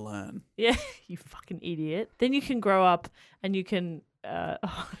burner and learn. Yeah, you fucking idiot. Then you can grow up and you can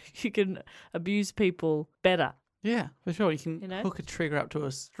you can abuse people better. Yeah, for sure. You can You know? hook a trigger up to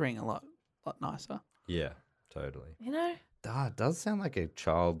a string a lot nicer. yeah, totally. You know, It does sound like a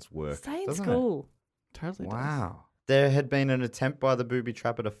child's work. stay in doesn't school. Totally does. Wow. There had been an attempt by the booby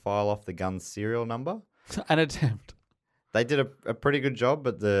trapper to file off the gun's serial number. An attempt. They did a pretty good job,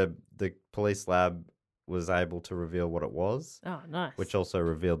 but the police lab was able to reveal what it was, Oh, nice. which also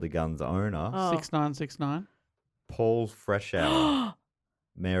revealed the gun's owner, Oh. 6969. Paul Freshour,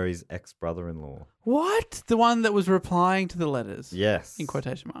 Mary's ex-brother-in-law. What? The one that was replying to the letters? Yes. In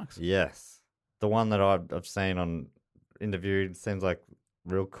quotation marks. Yes. The one that I've seen on interviewed seems like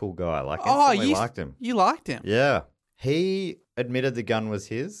a real cool guy. Like, Oh, instantly liked him. You liked him? Yeah. He admitted the gun was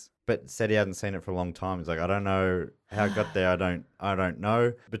his, but said he hadn't seen it for a long time. He's like, I don't know how it got there. I don't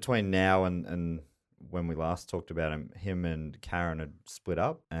know. Between now and when we last talked about him and Karen had split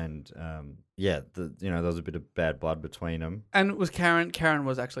up, and there was a bit of bad blood between them. And was Karen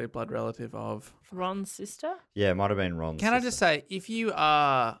was actually a blood relative of... Ron's sister? Yeah, it might have been Ron's Can I sister. just say, if you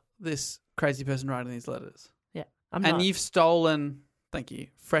are this crazy person writing these letters, Yeah. I'm and not. you've stolen, thank you,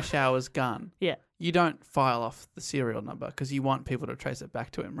 Freshour's gun, Yeah. you don't file off the serial number because you want people to trace it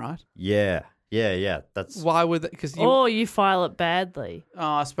back to him, right? Yeah. Yeah. That's Why would that? Because Or you file it badly.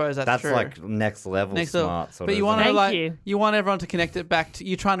 I suppose that's true. like next level smart. Sort but of, you want isn't to it? Thank you want everyone to connect it back to.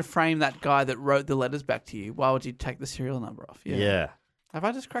 You're trying to frame that guy that wrote the letters back to you. Why would you take the serial number off? Yeah. Have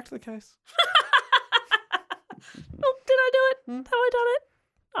I just cracked the case? Oh, did I do it? Have I done it?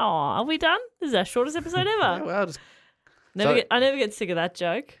 Oh, are we done? This is our shortest episode Yeah, ever. well, just I never get sick of that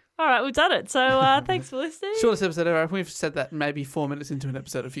joke. All right, we've done it. So thanks for listening. shortest episode ever. We've said that maybe 4 minutes into an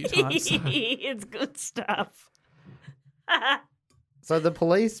episode a few times. So. It's good stuff. So the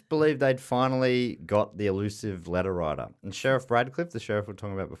police believed they'd finally got the elusive letter writer. And Sheriff Radcliffe, the sheriff we were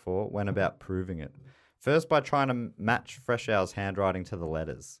talking about before, went about proving it. First by trying to match Fresh Hour's handwriting to the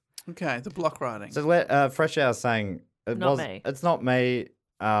letters. Okay, the block writing. So Fresh Hour's saying, Me. It's not me.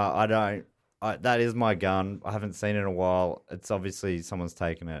 That is my gun. I haven't seen it in a while. It's obviously someone's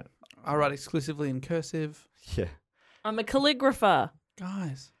taken it. I write exclusively in cursive. Yeah. I'm a calligrapher.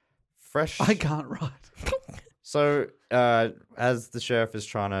 Guys, Fresh. I can't write. So, as the sheriff is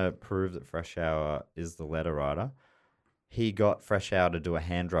trying to prove that Fresh Hour is the letter writer, he got Fresh Hour to do a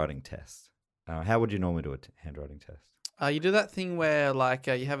handwriting test. How would you normally do a handwriting test? You do that thing where, like,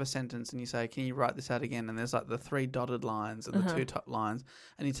 you have a sentence and you say, can you write this out again? And there's, like, the 3 dotted lines and the 2 top lines.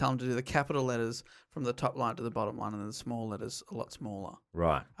 And you tell them to do the capital letters from the top line to the bottom line and then the small letters a lot smaller.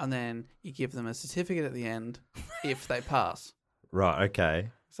 Right. And then you give them a certificate at the end if they pass. Right, okay.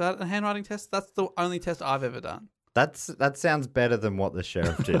 Is that a handwriting test? That's the only test I've ever done. That sounds better than what the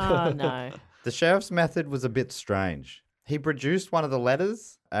sheriff did. Oh, no. The sheriff's method was a bit strange. He produced one of the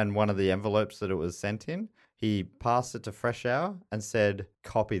letters and one of the envelopes that it was sent in. He passed it to Fresh Hour and said,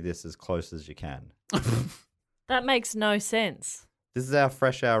 copy this as close as you can. That makes no sense. This is how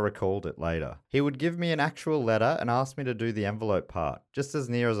Fresh Hour recalled it later. He would give me an actual letter and ask me to do the envelope part, just as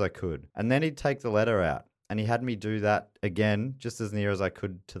near as I could. And then he'd take the letter out, and he had me do that again, just as near as I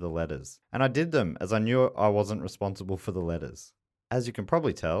could to the letters. And I did them, as I knew I wasn't responsible for the letters. As you can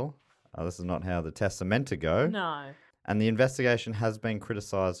probably tell, this is not how the tests are meant to go. No. And the investigation has been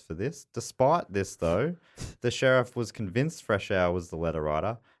criticised for this. Despite this, though, the sheriff was convinced Fresh Hour was the letter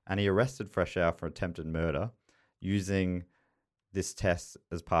writer, and he arrested Fresh Hour for attempted murder using this test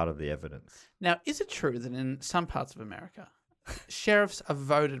as part of the evidence. Now, is it true that in some parts of America, sheriffs are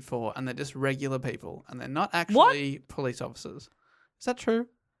voted for and they're just regular people and they're not actually police officers? Is that true?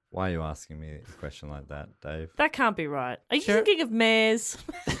 Why are you asking me a question like that, Dave? That can't be right. Are you Sure. thinking of mayors?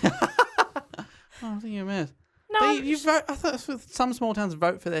 I'm thinking of mayors. No. You vote. I thought some small towns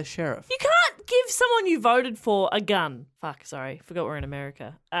vote for their sheriff. You can't give someone you voted for a gun. Fuck, sorry. Forgot we're in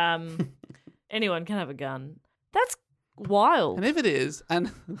America. Anyone can have a gun. That's wild. And if it is, and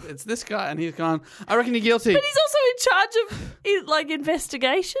it's this guy, and he's gone, I reckon you're guilty. But he's also in charge of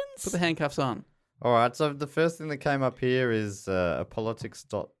investigations. Put the handcuffs on. All right, so the first thing that came up here is a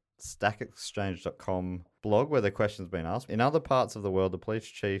politics.stackexchange.com blog where the question's been asked. In other parts of the world, the police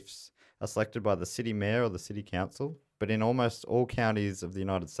chiefs are selected by the city mayor or the city council, but in almost all counties of the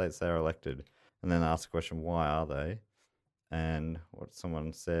United States, they are elected. And then ask the question, why are they? And what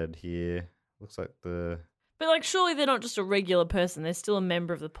someone said here, looks like But surely they're not just a regular person. They're still a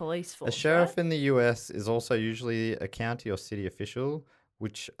member of the police force. a sheriff right? in the US is also usually a county or city official,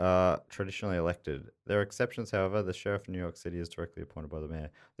 which are traditionally elected. There are exceptions, however. The sheriff in New York City is directly appointed by the mayor.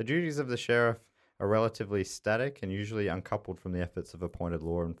 The duties of the sheriff are relatively static and usually uncoupled from the efforts of appointed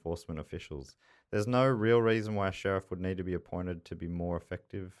law enforcement officials. There's no real reason why a sheriff would need to be appointed to be more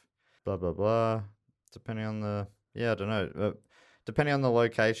effective. Blah, blah, blah. Depending on the... Yeah, I don't know. Depending on the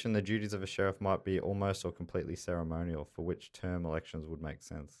location, the duties of a sheriff might be almost or completely ceremonial, for which term elections would make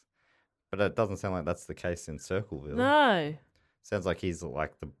sense. But it doesn't sound like that's the case in Circleville. No. Sounds like he's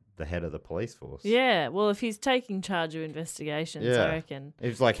like the head of the police force. Yeah, well, if he's taking charge of investigations, Yeah. I reckon.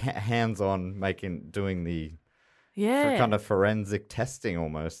 He's like hands-on doing the Yeah. kind of forensic testing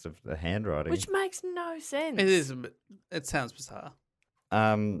almost of the handwriting. Which makes no sense. It is. It sounds bizarre.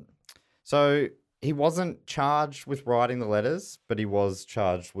 So he wasn't charged with writing the letters, but he was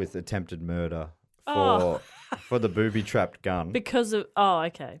charged with attempted murder for the booby-trapped gun. Because of... Oh,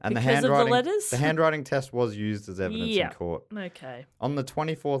 okay. And because of the letters? The handwriting test was used as evidence in court. Okay. On the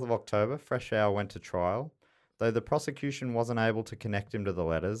 24th of October, Fresh Hour went to trial. Though the prosecution wasn't able to connect him to the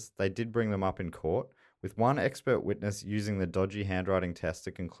letters, they did bring them up in court, with one expert witness using the dodgy handwriting test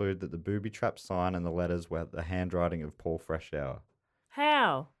to conclude that the booby-trap sign and the letters were the handwriting of Paul Fresh Hour.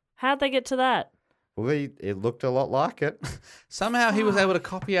 How? How'd they get to that? Well, it looked a lot like it. Somehow he was able to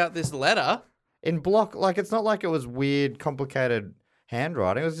copy out this letter. In block, like it's not like it was weird, complicated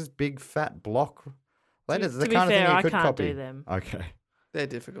handwriting. It was just big, fat block letters. The to be kind fair, of thing I you could can't copy. do them. Okay. They're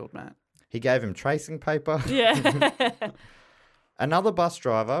difficult, Matt. He gave him tracing paper. Yeah. Another bus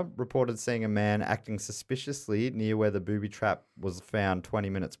driver reported seeing a man acting suspiciously near where the booby trap was found 20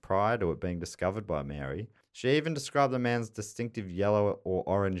 minutes prior to it being discovered by Mary. She even described the man's distinctive yellow or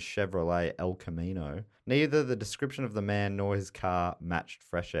orange Chevrolet El Camino. Neither the description of the man nor his car matched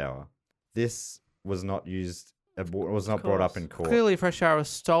Fresh Hour. This was not brought up in court. Clearly, Fresh Hour has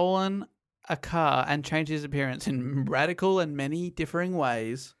stolen a car and changed his appearance in radical and many differing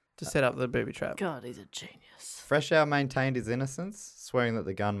ways to set up the booby trap. God, he's a genius. Fresh Hour maintained his innocence, swearing that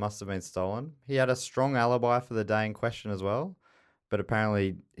the gun must have been stolen. He had a strong alibi for the day in question as well, but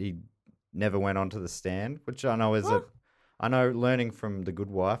apparently he never went onto the stand, which I know I know learning from The Good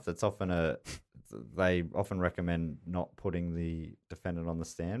Wife, that's often they often recommend not putting the defendant on the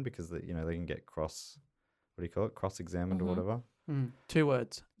stand because they can get cross-examined or whatever. 2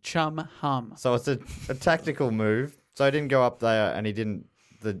 words. Chum hum. So it's a tactical move. So he didn't go up there and he didn't,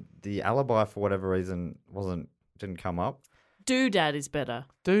 the alibi for whatever reason didn't come up. Doodad is better.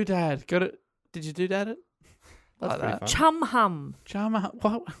 Doodad. Got it? Did you doodad it? That's Like pretty that. fun. Chum hum. Chum hum.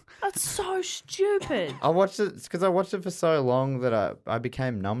 What? That's so stupid. I watched it because I watched it for so long that I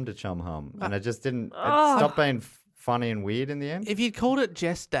became numb to Chum Hum, and it just didn't. It stopped being funny and weird in the end. If you'd called it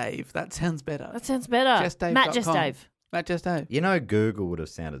Jess Dave, that sounds better. That sounds better. JessDave.com. Matt Jess Dave. Matt Jess Dave. You know, Google would have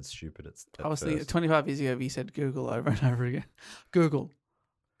sounded stupid at Obviously, first. 25 years ago, you said Google over and over again. Google.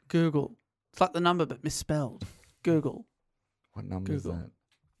 It's like the number, but misspelled. Google. What number is Google. that?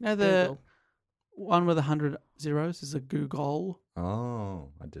 No, the one with 100 zeros is a Google. Oh,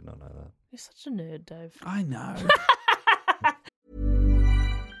 I did not know that. You're such a nerd, Dave. I know.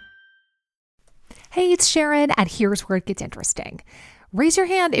 Hey, it's Sharon, and here's where it gets interesting. Raise your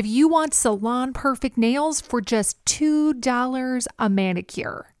hand if you want salon perfect nails for just $2 a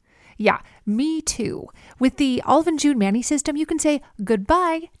manicure. Yeah, me too. With the Olive & June Mani system, you can say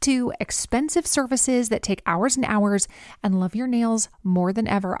goodbye to expensive services that take hours and hours and love your nails more than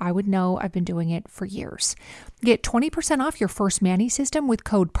ever. I would know. I've been doing it for years. Get 20% off your first Mani system with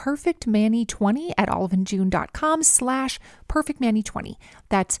code PERFECTMANI20 at oliveandjune.com/PERFECTMANI20.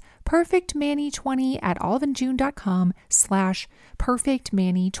 That's PERFECTMANI20 at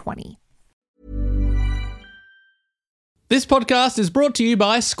oliveandjune.com/PERFECTMANI20. This podcast is brought to you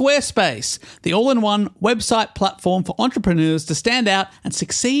by Squarespace, the all-in-one website platform for entrepreneurs to stand out and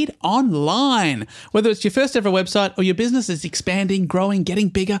succeed online. Whether it's your first ever website or your business is expanding, growing, getting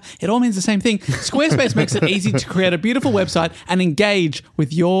bigger, it all means the same thing. Squarespace makes it easy to create a beautiful website and engage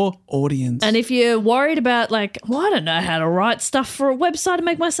with your audience. And if you're worried about I don't know how to write stuff for a website to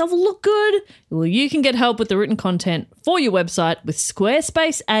make myself look good, well, you can get help with the written content for your website with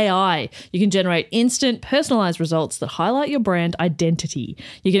Squarespace AI. You can generate instant, personalized results that highlight your brand identity.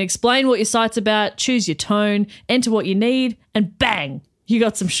 You can explain what your site's about, choose your tone, enter what you need, and bang, you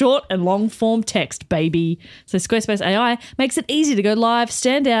got some short and long form text, baby. So Squarespace AI makes it easy to go live,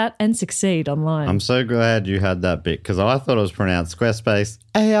 stand out, and succeed online. I'm so glad you had that bit because I thought it was pronounced Squarespace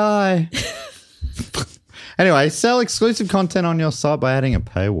AI. Anyway, sell exclusive content on your site by adding a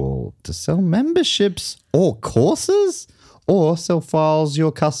paywall to sell memberships or courses or sell files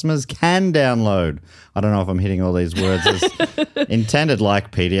your customers can download. I don't know if I'm hitting all these words as intended,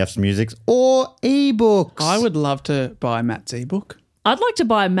 like PDFs, musics, or ebooks. I would love to buy Matt's ebook. I'd like to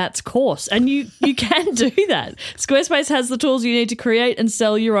buy Matt's course, and you can do that. Squarespace has the tools you need to create and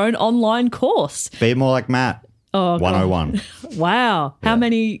sell your own online course. Be more like Matt. Oh, 101. God. Wow. How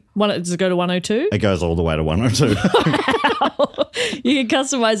many? Does it go to 102? It goes all the way to 102. You can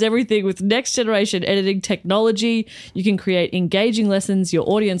customize everything with next generation editing technology. You can create engaging lessons your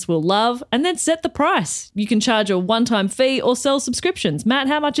audience will love and then set the price. You can charge a one-time fee or sell subscriptions. Matt,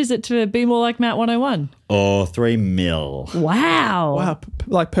 how much is it to be more like Matt 101? Or 3 mil. Wow. Wow,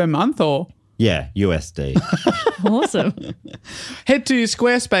 like per month or? Yeah, USD. Awesome. Head to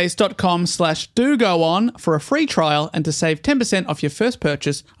squarespace.com/do-go-on for a free trial and to save 10% off your first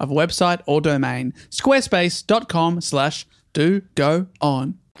purchase of a website or domain.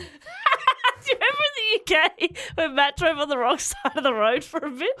 Squarespace.com/do-go-on. Do you remember in the UK when Matt drove on the wrong side of the road for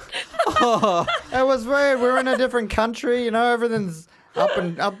a bit? It was weird. We're in a different country, everything's up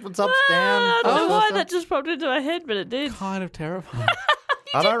and up, it's up, down. I don't know vice why versa. that just popped into my head, but it did. Kind of terrifying.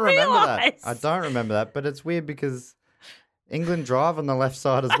 I don't remember realise. that. I don't remember that, but it's weird because England drive on the left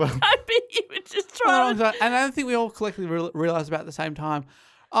side as well. I bet you were just On the wrong trying. side. And I don't think we all collectively realised about at the same time.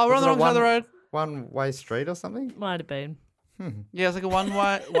 Oh, we're on Was the it wrong side of the road. One-way street or something? Might have been. Yeah, it's like a one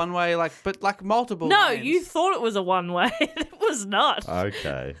way, but multiple. No, lanes. you thought it was a one-way. It was not.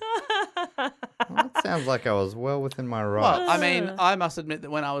 Okay. Well, that sounds like I was well within my Well, rights. I mean, I must admit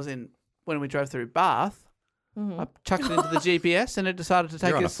that when we drove through Bath, I chucked it into the GPS and it decided to take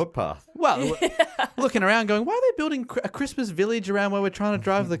You're on a us. footpath. Well, looking around, going, why are they building a Christmas village around where we're trying to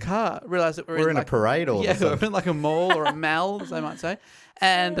drive the car? Realize that we're in a parade all of a yeah, sudden. we're in like a mall or a mall, as they might say.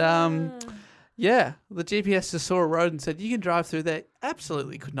 And yeah, the GPS just saw a road and said, you can drive through there.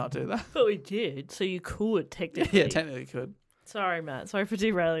 Absolutely could not do that. But we did, so you could technically. Yeah, technically could. Sorry, Matt. Sorry for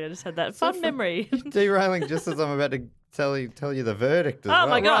derailing. I just had that fun memory. Derailing just as I'm about to tell you the verdict as Oh well.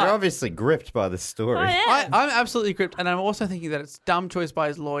 my God. You're obviously gripped by this story. Oh, yeah. I'm absolutely gripped. And I'm also thinking that it's dumb choice by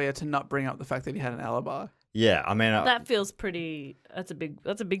his lawyer to not bring up the fact that he had an alibi. Yeah, I mean, That feels pretty. That's a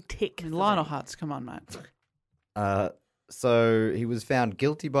big tick. Lionel Hutz, come on, mate. so he was found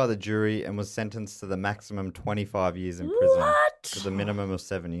guilty by the jury and was sentenced to the maximum 25 years in prison. What? To the minimum of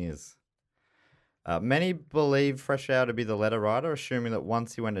 7 years. Many believe Freshour to be the letter writer, assuming that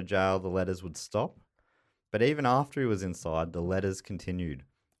once he went to jail, the letters would stop. But even after he was inside, the letters continued,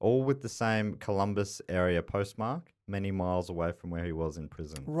 all with the same Columbus area postmark, many miles away from where he was in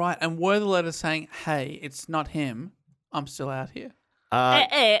prison. Right. And were the letters saying, hey, it's not him. I'm still out here.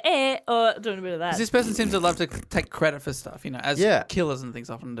 Or doing a bit of that. 'Cause this person seems to love to take credit for stuff, as Yeah. killers and things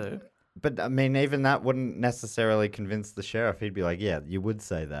often do. But, I mean, even that wouldn't necessarily convince the sheriff. He'd be like, yeah, you would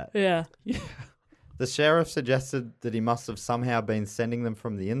say that. Yeah. The sheriff suggested that he must have somehow been sending them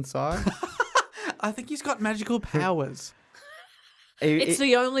from the inside. I think he's got magical powers. It's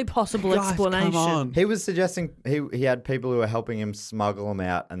the only possible Guys, explanation. come on. He was suggesting he had people who were helping him smuggle them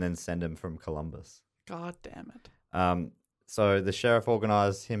out and then send him from Columbus. God damn it. So the sheriff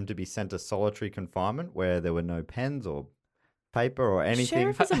organised him to be sent to solitary confinement where there were no pens or paper or anything.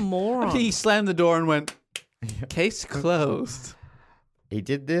 Sheriff is a moron. He slammed the door and went, case closed. He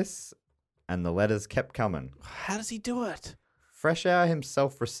did this and the letters kept coming. How does he do it? Freshour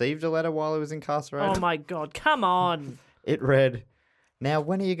himself received a letter while he was incarcerated. Oh my God! Come on. It read, "Now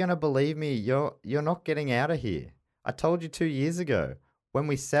when are you going to believe me? You're not getting out of here. I told you 2 years ago. When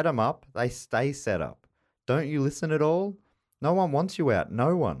we set them up, they stay set up. Don't you listen at all? No one wants you out.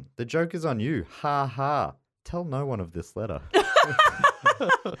 No one. The joke is on you. Ha ha. Tell no one of this letter."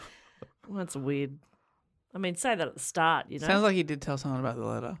 Well, that's weird. I mean, say that at the start, Sounds like he did tell someone about the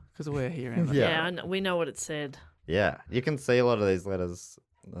letter because we're hearing it. Yeah. Yeah, we know what it said. Yeah, you can see a lot of these letters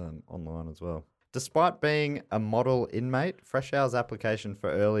online as well. Despite being a model inmate, Freshour's application for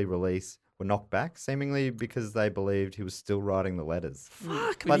early release were knocked back, seemingly because they believed he was still writing the letters.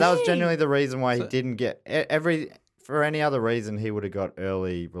 Fuck Like that was me. genuinely the reason why he didn't get for any other reason he would have got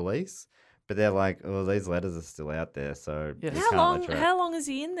early release. But they're like, oh, these letters are still out there, so Yeah. we How can't long? let you out. How long is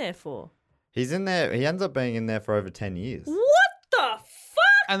he in there for? He's in there. He ends up being in there for over 10 years. What the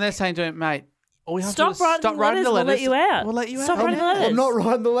fuck? And they're saying to him, mate, all we have Stop to do is writing stop writing the letters, letters. we'll let you out. We'll let you Stop out. writing the letters. I'm not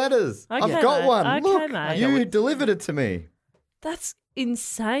writing the letters. Okay, I've got mate. one. Okay, Look, mate. you delivered it to me. That's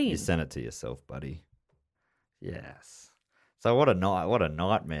insane. You sent it to yourself, buddy. Yes. So what a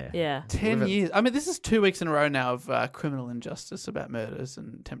nightmare. Yeah. 10 years. I mean, this is 2 weeks in a row now of criminal injustice about murders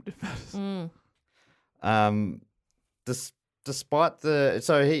and attempted murders. Despite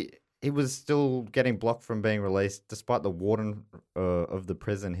he was still getting blocked from being released, despite the warden of the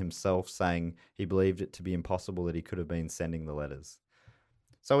prison himself saying he believed it to be impossible that he could have been sending the letters.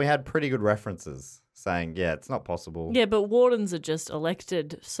 So we had pretty good references saying, yeah, it's not possible. Yeah, but wardens are just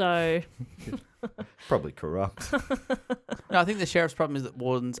elected, so Probably corrupt. No, I think the sheriff's problem is that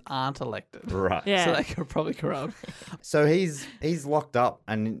wardens aren't elected. Right. yeah. So they could probably corrupt. So he's locked up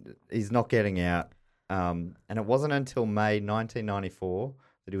and he's not getting out. And it wasn't until May 1994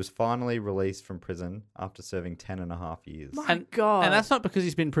 that he was finally released from prison after serving 10 and a half years. My God. And that's not because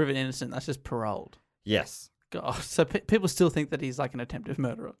he's been proven innocent. That's just paroled. Yes. God. So people still think that he's like an attempted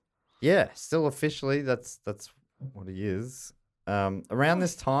murderer. Yeah, still officially, that's what he is. Around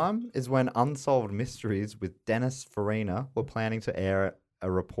this time is when Unsolved Mysteries with Dennis Farina were planning to air a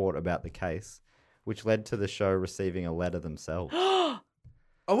report about the case, which led to the show receiving a letter themselves. Are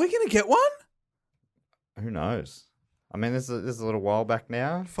we going to get one? Who knows? I mean, this is a little while back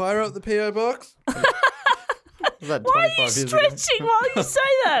now. Fire up the P.O. box. Was that Why are 25 you years ago? stretching while you say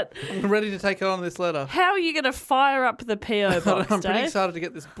that? I'm ready to take on this letter. How are you going to fire up the PO box, I'm pretty Dave? excited to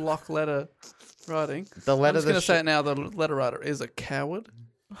get this block letter writing. The letter I'm just that going to say it now. The letter writer is a coward.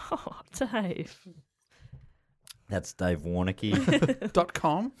 Oh, Dave. That's Dave Warnicky.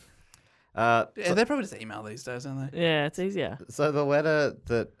 .com. Yeah, they're probably just email these days, aren't they? Yeah, it's easier. So the letter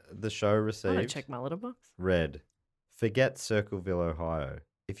that the show I don't received check my letterbox. read, "Forget Circleville, Ohio.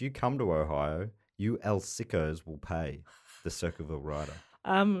 If you come to Ohio, you El Sickos will pay." The Circleville writer.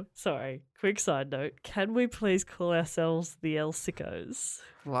 Sorry. Quick side note. Can we please call ourselves the El Sickos?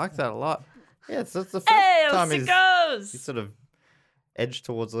 I like that a lot. Yeah, so it's the first Hey, El time Sickos! he's sort of edge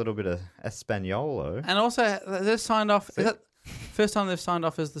towards a little bit of Espanol. And also, they've signed off. Is that first time they've signed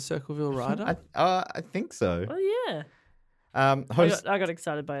off as the Circleville Rider? I think so. Oh, yeah. Host I got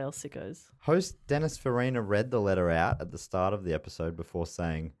excited by El Sickos. Host Dennis Farina read the letter out at the start of the episode before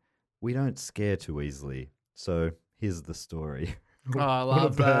saying, "We don't scare too easily, so here's the story." Oh, I What a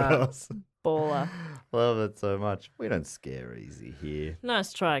love that. badass. Baller. Love it so much. We don't scare easy here.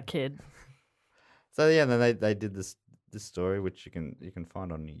 Nice try, kid. So yeah, and then they did this story, which you can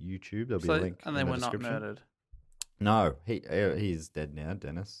find on YouTube. There'll be a link. And in they the were not description. murdered. No, he's dead now,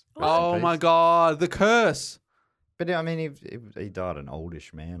 Dennis. Rest in Oh my peace. God, the curse. But I mean, he died an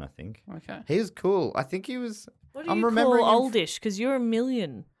oldish man, I think. Okay. He was cool. I think he was. What do I'm you remembering call him oldish? Because you're a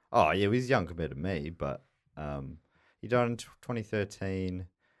million. Oh yeah, he's young compared to me, but he died in 2013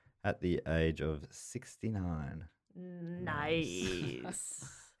 at the age of 69. Nice.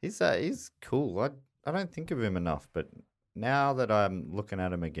 He's cool. I don't think of him enough, but now that I'm looking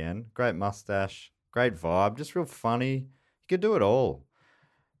at him again, great mustache, great vibe, just real funny. He could do it all.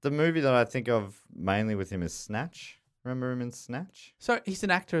 The movie that I think of mainly with him is Snatch. Remember him in Snatch? So he's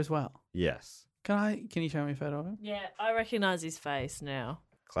an actor as well. Yes. Can you show me a photo of him? Yeah, I recognise his face now.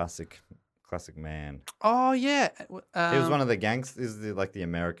 Classic man. Oh yeah. He was one of the gangsters, the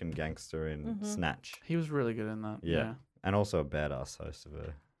American gangster in Snatch. He was really good in that. Yeah. And also a badass host of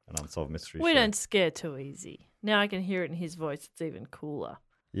an unsolved mystery We show. don't scare too easy. Now I can hear it in his voice. It's even cooler.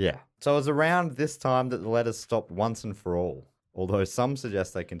 Yeah. So it was around this time that the letters stopped once and for all, although some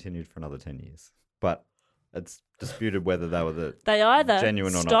suggest they continued for another 10 years. But it's disputed whether they were They either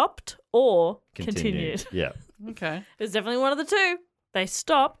genuine or not. stopped or continued. Yeah. Okay. It was definitely one of the two. They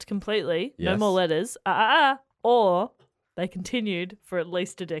stopped completely, no Yes. more letters, or they continued for at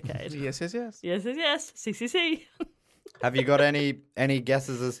least a decade. Yes. Yes. CCC. Have you got any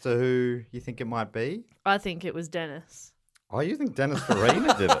guesses as to who you think it might be? I think it was Dennis. Oh, you think Dennis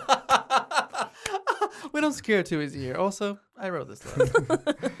Farina did it? We don't scare too easy here. Also, I wrote this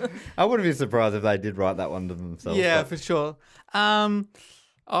letter. I wouldn't be surprised if they did write that one to themselves. Yeah, but for sure.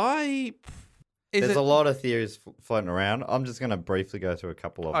 there's a lot of theories floating around. I'm just going to briefly go through a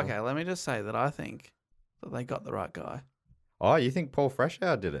couple of them. Okay, let me just say that I think that they got the right guy. Oh, you think Paul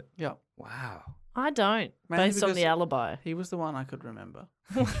Freshour did it? Yeah. Wow. I don't, Mainly based on because the alibi. He was the one I could remember.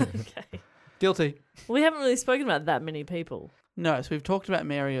 Okay. Guilty. We haven't really spoken about that many people. No, so we've talked about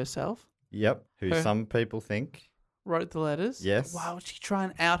Mary herself. Yep. Who Her- some people think. Wrote the letters. Yes. Why would she try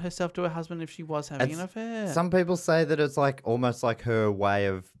and out herself to her husband if she was having It's- an affair? Some people say that it's almost like her way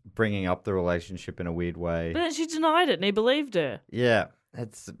of bringing up the relationship in a weird way. But then she denied it and he believed her. Yeah,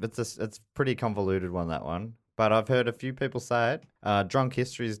 it's pretty convoluted one, that one. But I've heard a few people say it. Drunk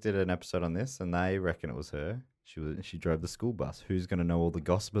Histories did an episode on this, and they reckon it was her. She drove the school bus. Who's going to know all the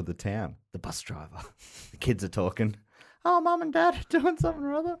gossip of the town? The bus driver. The kids are talking. Oh, mum and dad are doing something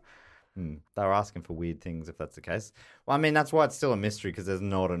or other. They were asking for weird things if that's the case. Well, I mean, that's why it's still a mystery, because there's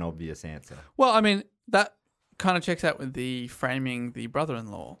not an obvious answer. Well, I mean, that kind of checks out with the framing the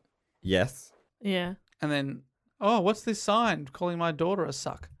brother-in-law. Yes. Yeah. And then, oh, what's this sign calling my daughter a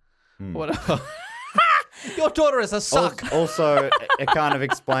suck? Whatever. Your daughter is a suck. Also, it kind of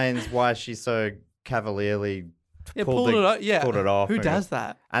explains why she's so cavalierly pulled it off. Who does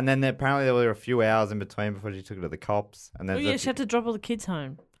that? And then apparently there were a few hours in between before she took it to the cops. And Oh, then yeah, she had to drop all the kids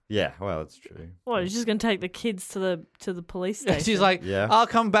home. yeah, well, it's true. What, she's just going to take the kids to the police station? She's like, Yeah. I'll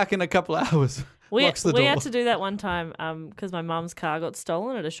come back in a couple of hours. we Locks the door. had to do that one time because my mum's car got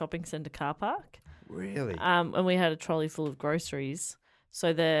stolen at a shopping centre car park. Really? And we had a trolley full of groceries. So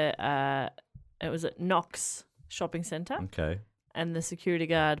it was at Knox Shopping Centre. Okay. And the security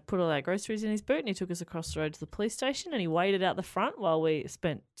guard put all our groceries in his boot and he took us across the road to the police station and he waited out the front while we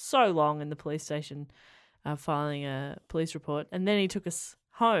spent so long in the police station filing a police report. And then he took us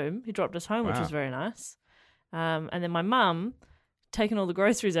home. He dropped us home, which Wow. was very nice. And then my mum, taking all the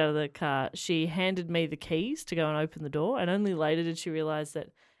groceries out of the car, she handed me the keys to go and open the door. And only later did she realise that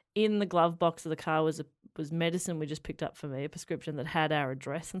in the glove box of the car was medicine we just picked up for me, a prescription that had our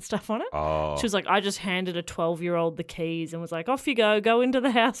address and stuff on it. Oh. She was like, I just handed a 12-year-old the keys and was like, off you go into the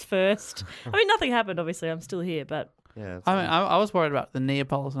house first. I mean, nothing happened, obviously. I'm still here, but Yeah. I mean, I was worried about the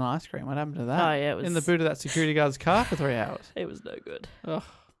Neapolitan ice cream. What happened to that? Oh, yeah, it was- in the boot of that security guard's car for 3 hours. it was no good. Ugh,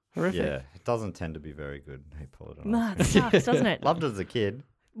 horrific. yeah, it doesn't tend to be very good. Neapolitan Nah, ice it cream. sucks, doesn't it? Loved it as a kid.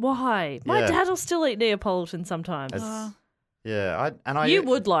 Why? My Yeah. dad will still eat Neapolitan sometimes. It's, yeah, I You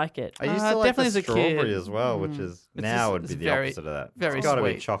would like it. I used to like definitely the as a kid. strawberry as well, which is now would be it's the very- opposite of that. very It's got to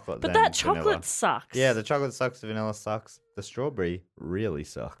be sweet. chocolate. But then that chocolate vanilla. sucks. Yeah, the chocolate sucks. The vanilla sucks. The strawberry really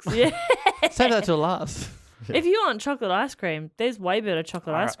sucks. Yeah. Save that till last. If you want chocolate ice cream, there's way better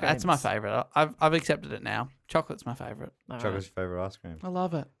chocolate ice cream. That's my favourite. I've accepted it now. Chocolate's my favourite. Chocolate's your favourite ice cream. I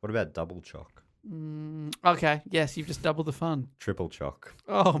love it. What about double choc? Okay, yes, you've just doubled the fun. Triple choc?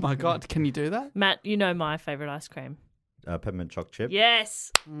 Oh my God, can you do that? Matt, you know my favourite ice cream. Peppermint choc chip?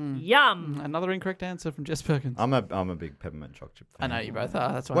 Yum. Another incorrect answer from Jess Perkins. I'm a big peppermint choc chip fan. I know you both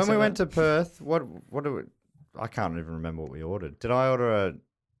are. That's why When we went to Perth, what do we... I can't even remember what we ordered. Did I order a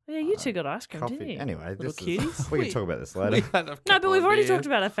Yeah, you two got ice cream, coffee? didn't you? Anyway, Little we cuties? can talk about this later. No, but we've already talked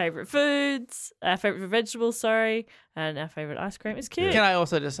about our favourite foods, our favourite vegetables, and our favourite ice cream. It's cute. Can I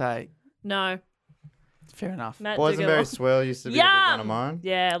also just say, no. fair enough. Matt Boysenberry Swirl used to be a big one of mine.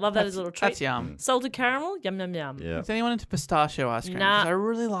 Yeah, I love that as a little treat. That's yum. Salted caramel, yum, yum, yum. Yeah. Is anyone into pistachio ice cream? Nah. 'Cause I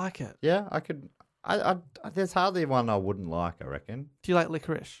really like it. Yeah, I could... there's hardly one I wouldn't like, I reckon. Do you like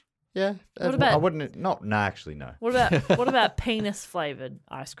licorice? Yeah. What about- I wouldn't... No, actually, no. What about penis flavoured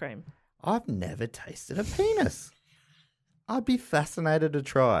ice cream? I've never tasted a penis. I'd be fascinated to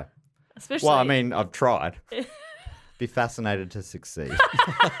try. Especially. Well, I mean, I've tried. Be fascinated to succeed.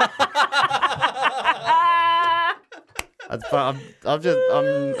 I'm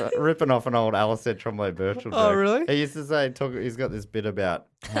ripping off an old Alistair Tremblay Birchall joke. Oh, really? He used to say, he's got this bit about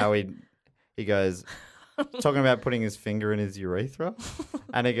how he goes, talking about putting his finger in his urethra.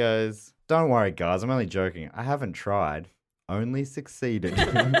 And he goes, don't worry, guys, I'm only joking. I haven't tried, only succeeded.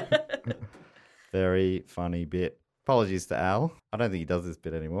 Very funny bit. Apologies to Al. I don't think he does this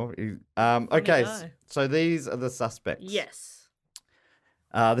bit anymore. Okay, no. so these are the suspects. Yes.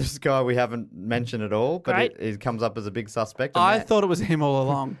 This guy we haven't mentioned at all, but Great. it comes up as a big suspect. I thought it was him all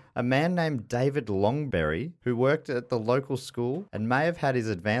along. A man named David Longberry, who worked at the local school and may have had his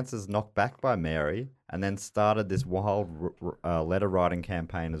advances knocked back by Mary and then started this wild letter writing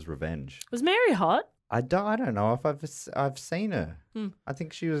campaign as revenge. Was Mary hot? I don't know if I've seen her. I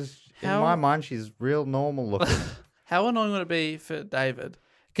think she was, in How- my mind, she's real normal looking. How annoying would it be for David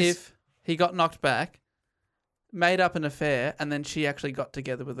if he got knocked back, made up an affair, and then she actually got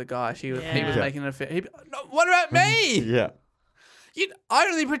together with the guy he was Yeah. making an affair? He'd be, no, what about me? Yeah. I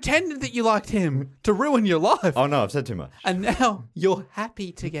only pretended that you liked him to ruin your life. Oh, no, I've said too much. And now you're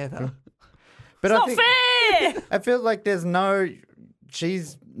happy together. But It's I not think, fair! I feel like there's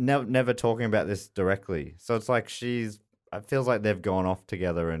she's never talking about this directly. So it's like it feels like they've gone off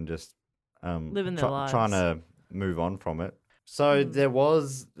together and just Living their lives. trying to move on from it. So there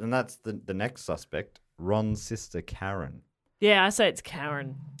was, and that's the next suspect, Ron's sister, Karen. Yeah, I say it's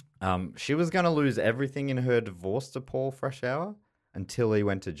Karen. She was going to lose everything in her divorce to Paul Freshour until he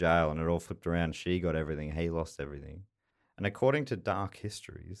went to jail and it all flipped around. She got everything. He lost everything. And according to Dark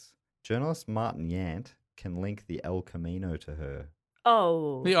Histories, journalist Martin Yant can link the El Camino to her.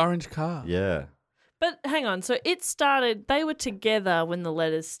 Oh. The orange car. Yeah. But hang on. So it started, they were together when the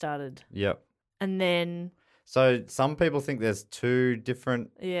letters started. Yep. And then, So some people think there's two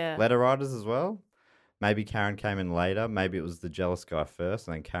different yeah. letter writers as well. Maybe Karen came in later. Maybe it was the jealous guy first,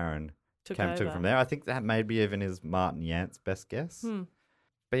 and then Karen took over. from there. I think that maybe even is Martin Yant's best guess. Hmm.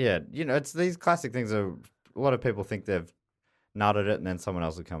 But yeah, it's these classic things. A lot of people think they've nutted it, and then someone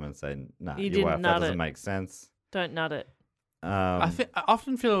else will come and say, "Nah, You your didn't wife, that nut doesn't it. make sense." Don't nut it. I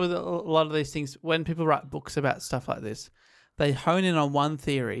often feel with a lot of these things, when people write books about stuff like this, they hone in on one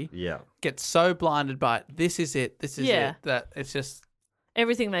theory, Yeah. get so blinded by it, this is it, Yeah. that it's just,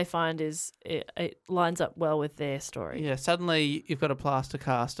 Everything they find it lines up well with their story. yeah, suddenly you've got a plaster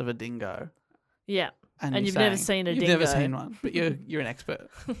cast of a dingo. Yeah. And you're you've never seen a You've dingo. never seen one, but you're an expert.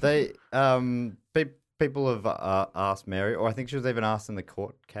 They people have asked Mary, or I think she was even asked in the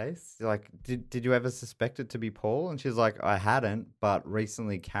court case, like, did you ever suspect it to be Paul? And she's like, I hadn't, but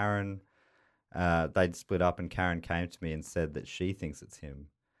recently Karen, they'd split up, and Karen came to me and said that she thinks it's him.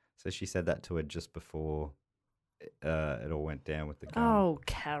 So she said that to her just before it all went down with the gun. Oh,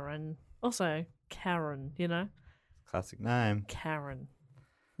 Karen. Also, Karen, Classic name. Karen.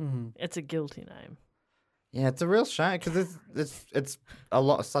 Mm-hmm. It's a guilty name. Yeah, it's a real shame because it's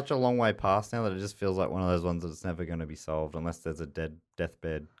such a long way past now that it just feels like one of those ones that's never going to be solved unless there's a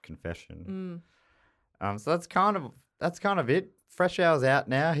deathbed confession. So that's kind of it. Freshour's out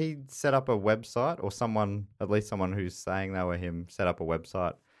now. He set up a website, or at least someone who's saying they were him, set up a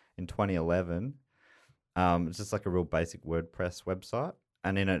website in 2011. It's just like a real basic WordPress website,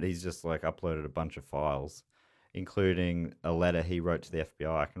 and in it he's just like uploaded a bunch of files, including a letter he wrote to the FBI.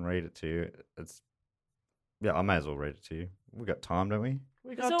 I can read it to you. Yeah, I may as well read it to you. We've got time, don't we?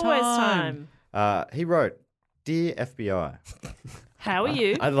 There's always time. He wrote, "Dear FBI." How are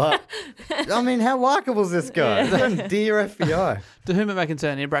you? I mean, how likable is this guy? Dear FBI. To whom it may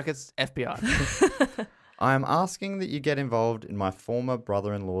concern, in brackets, FBI. I am asking that you get involved in my former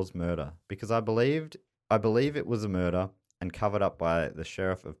brother-in-law's murder because I believed I believe it was a murder and covered up by the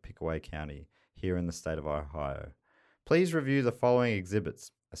sheriff of Pickaway County here in the state of Ohio. Please review the following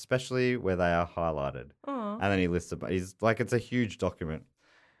exhibits, especially where they are highlighted. Aw. And then he lists it. He's like, it's a huge document.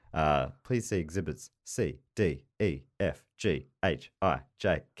 Please see exhibits C, D, E, F, G, H, I,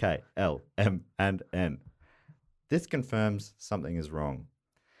 J, K, L, M, and N. This confirms something is wrong.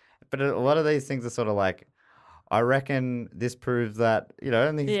 But a lot of these things are sort of like, I reckon this proves that,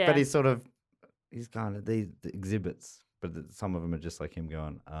 and but he's sort of, he's kind of these exhibits, but some of them are just like him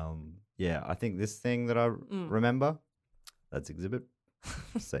going, yeah, I think this thing that I remember, that's exhibit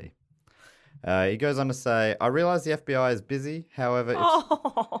C. He goes on to say, I realize the FBI is busy. However,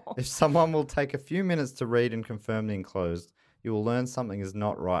 if someone will take a few minutes to read and confirm the enclosed, you will learn something is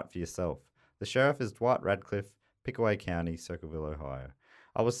not right for yourself. The sheriff is Dwight Radcliffe, Pickaway County, Circleville, Ohio.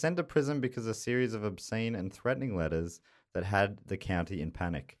 I was sent to prison because of a series of obscene and threatening letters that had the county in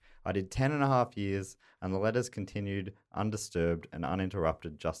panic. I did 10.5 years, and the letters continued undisturbed and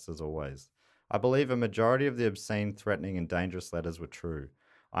uninterrupted just as always. I believe a majority of the obscene, threatening, and dangerous letters were true.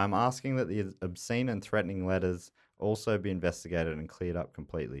 I am asking that the obscene and threatening letters also be investigated and cleared up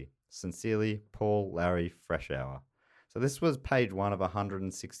completely. Sincerely, Paul Larry Freshour. So this was page 1 of a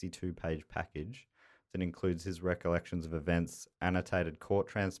 162-page package that includes his recollections of events, annotated court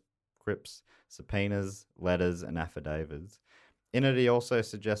transcripts, subpoenas, letters, and affidavits. In it, he also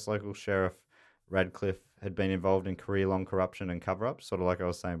suggests local sheriff Radcliffe had been involved in career-long corruption and cover-ups, sort of like I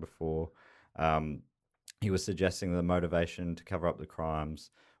was saying before. He was suggesting the motivation to cover up the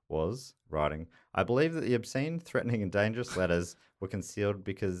crimes was, writing, I believe that the obscene, threatening and dangerous letters were concealed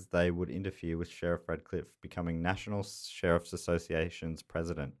because they would interfere with Sheriff Radcliffe becoming National Sheriff's Association's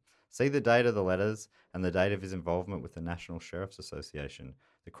president. See the date of the letters and the date of his involvement with the National Sheriff's Association.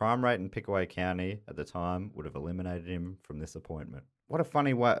 The crime rate in Pickaway County at the time would have eliminated him from this appointment. What a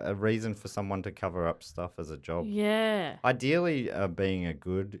funny a reason for someone to cover up stuff as a job. Yeah. Ideally, being a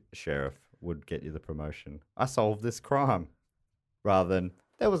good sheriff would get you the promotion. I solved this crime, rather than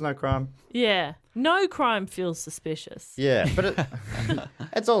there was no crime. Yeah. No crime feels suspicious. Yeah, but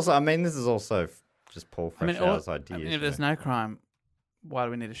it's also, this is also just Paul Freshour's idea. If there's no crime, why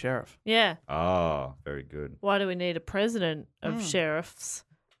do we need a sheriff? Yeah. Oh, very good. Why do we need a president of sheriffs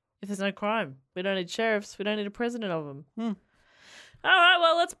if there's no crime? We don't need sheriffs. We don't need a president of them. All right,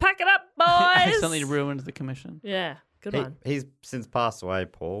 well, let's pack it up, boys. Accidentally ruined the commission. Yeah, good one. He's since passed away,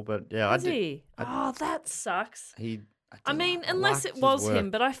 Paul, but yeah. Is he? Oh, that sucks. Unless unless it was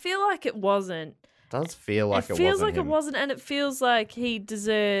him, but I feel like it wasn't. Does feel like it wasn't. It feels like him. it wasn't, and it feels like he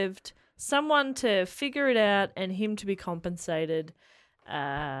deserved someone to figure it out and him to be compensated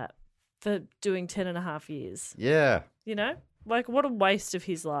for doing 10.5 years. Yeah. Like what a waste of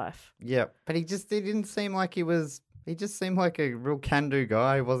his life. Yeah, but he didn't seem like he was. He just seemed like a real can-do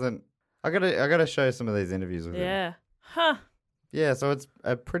guy. He wasn't. I gotta show some of these interviews with him. Yeah. Huh. Yeah, so it's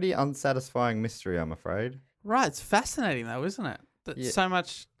a pretty unsatisfying mystery, I'm afraid. Right, it's fascinating though, isn't it? That so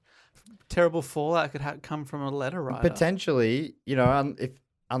much terrible fallout could come from a letter writer. Potentially,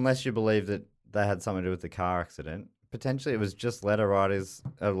 unless you believe that they had something to do with the car accident, potentially it was just letter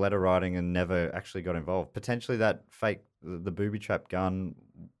writing and never actually got involved. Potentially that the booby trap gun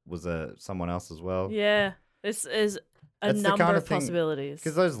was someone else as well. Yeah, this is a number of possibilities.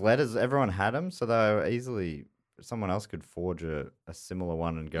 Because those letters, everyone had them, so they were easily, someone else could forge a similar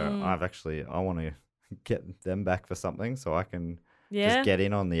one and go, I want to get them back for something so I can just get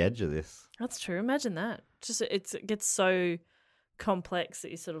in on the edge of this. That's true. Imagine that. Just it gets so complex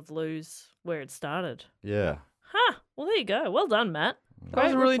that you sort of lose where it started. Yeah. Huh. Well, there you go. Well done, Matt. That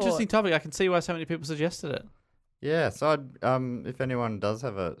was a really interesting topic. I can see why so many people suggested it. Yeah. So if anyone does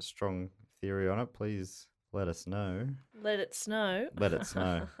have a strong theory on it, please let us know. Let it snow. Let it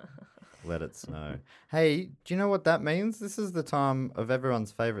snow. Let it snow. Hey, do you know what that means? This is the time of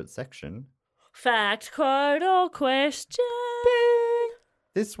everyone's favourite section. Fact, quote, or question. Bing.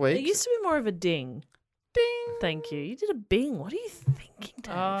 This week. It used to be more of a ding. Ding. Thank you. You did a bing. What are you thinking,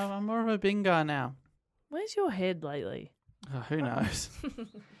 Dave? I'm more of a bing guy now. Where's your head lately? Who knows?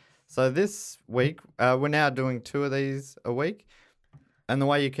 So this week, we're now doing 2 of these a week. And the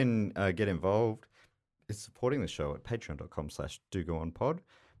way you can get involved is supporting the show at patreon.com/dogoonpod.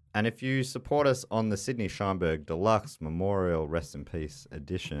 And if you support us on the Sydney Scheinberg Deluxe Memorial Rest in Peace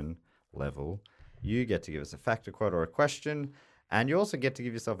Edition level, you get to give us a fact, a quote, or a question. And you also get to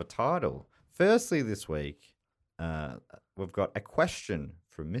give yourself a title. Firstly, this week, we've got a question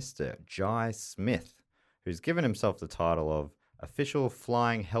from Mr. Jai Smith, who's given himself the title of Official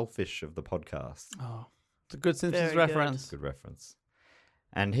Flying Hellfish of the Podcast. Oh, it's a good Simpsons reference. Good reference.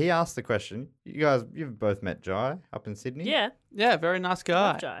 And he asked the question, you've both met Jai up in Sydney? Yeah. Yeah, very nice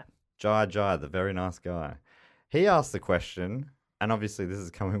guy. Love Jai. Jai, the very nice guy. He asked the question, and obviously this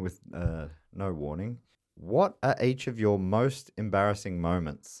is coming with no warning. What are each of your most embarrassing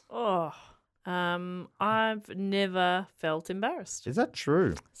moments? Oh, I've never felt embarrassed. Is that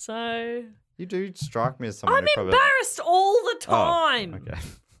true? So You do strike me as someone I'm who probably... embarrassed all the time. Oh, okay.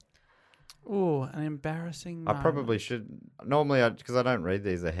 Ooh, an embarrassing I moment. probably should. Normally, because I don't read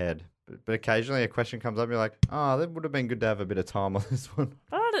these ahead, but occasionally a question comes up and you're like, oh, that would have been good to have a bit of time on this one.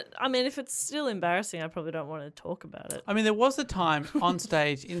 But I mean, if it's still embarrassing, I probably don't want to talk about it. I mean, there was a time on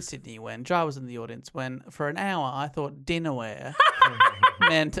stage in Sydney when Jai was in the audience when for an hour I thought dinnerware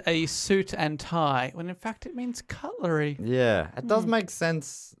meant a suit and tie, when in fact it means cutlery. Yeah, it does make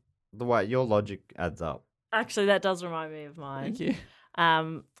sense the way your logic adds up. Actually, that does remind me of mine. Thank you.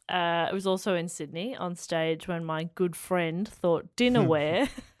 It was also in Sydney on stage when my good friend thought dinnerware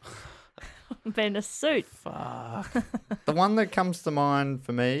meant a suit. Fuck. The one that comes to mind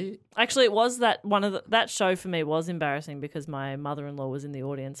for me... Actually, it was that show for me was embarrassing because my mother-in-law was in the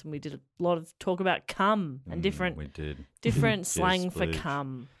audience and we did a lot of talk about cum and different We did. different slang Yes, for please.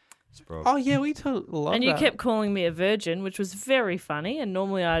 cum. Sprog. Oh yeah, we talked a lot. And you about kept calling me a virgin, which was very funny. And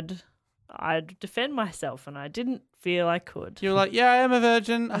normally I'd defend myself, and I didn't feel I could. You were like, "Yeah, I am a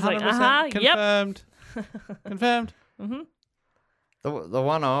virgin. I was like, 100% yep. confirmed." Confirmed. Mm-hmm. The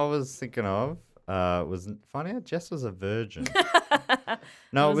one I was thinking of was funnier. Jess was a virgin.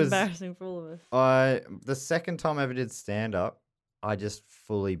 No, It it was was embarrassing for all of us. the second time I ever did stand up, I just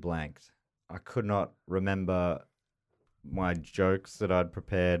fully blanked. I could not remember my jokes that I'd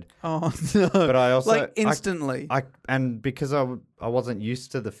prepared. Oh no! But I also like instantly. and because I wasn't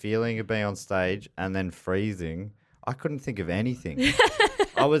used to the feeling of being on stage and then freezing, I couldn't think of anything.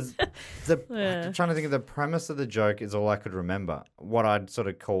 I was trying to think of the premise of the joke is all I could remember. What I'd sort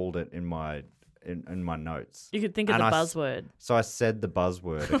of called it in my notes. You could think of And the I buzzword. So I said the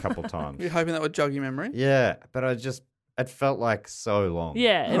buzzword a couple times. You're hoping that would jog your memory. Yeah, but it felt like so long.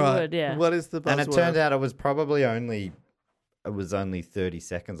 Yeah, it Right. would, yeah. What is the buzzword? And it turned out it was probably only 30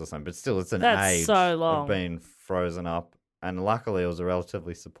 seconds or something, but still it's an That's age so long. of being frozen up. And luckily it was a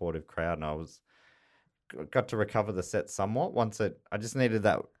relatively supportive crowd and I got to recover the set somewhat I just needed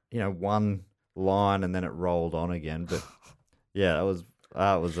that, one line and then it rolled on again. But yeah, it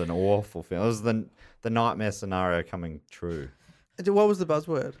was an awful feeling. It was the nightmare scenario coming true. What was the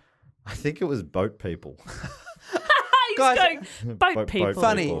buzzword? I think it was boat people. He's Guys- going, boat Boat people. people.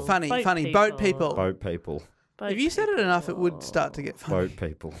 Funny. Boat people. Boat people. Boat If you said it people. enough, it would start to get funny. Boat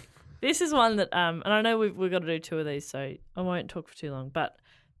people. This is one that, and I know we've got to do two of these, so I won't talk for too long. But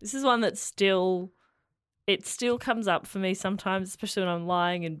this is one that still comes up for me sometimes, especially when I'm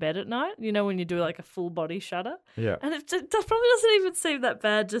lying in bed at night. You know, when you do like a full body shudder, Yeah. and it probably doesn't even seem that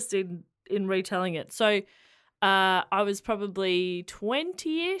bad just in retelling it. So, I was probably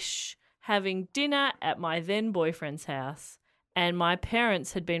 20-ish having dinner at my then boyfriend's house, and my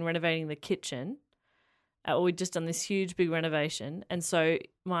parents had been renovating the kitchen. We'd just done this huge, big renovation. And so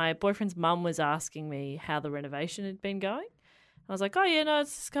my boyfriend's mum was asking me how the renovation had been going. I was like, oh, yeah, no,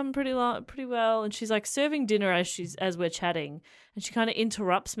 it's come pretty well. And she's like serving dinner as we're chatting. And she kind of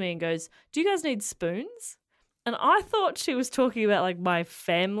interrupts me and goes, do you guys need spoons? And I thought she was talking about like my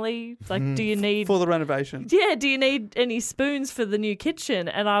family. Like, do you need... For the renovation. Yeah, do you need any spoons for the new kitchen?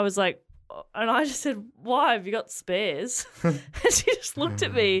 And I was like... And I just said, why? Have you got spares? And she just looked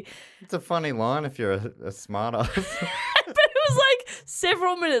at me. It's a funny line if you're a smart ass. But it was like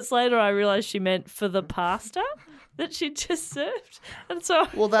several minutes later I realised she meant for the pasta that she'd just served. And so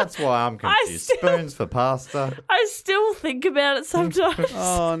Well, that's why I'm confused. Spoons for pasta. I still think about it sometimes.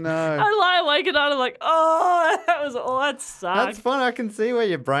 Oh no! I lie awake at night, I'm like, that sucked. That's fun. I can see where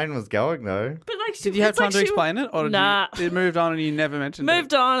your brain was going, though. But like, Did you have time to explain it, or did Nah. it moved on and you never mentioned it?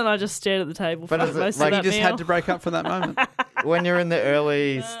 Moved on and I just stared at the table for But is it most like of You that just meal. had to break up from that moment. When you're in the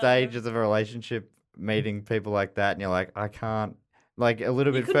early stages of a relationship, meeting people like that, and you're like, I can't. Like a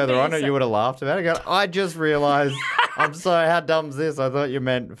little bit couldn't further be on, so- you would have laughed about it. Go, I just realised. I'm sorry. How dumb's this? I thought you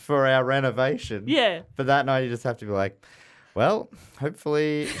meant for our renovation. Yeah. But that night, you just have to be like, well,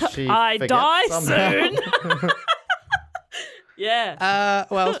 hopefully she. I forgets die somehow. soon. Yeah.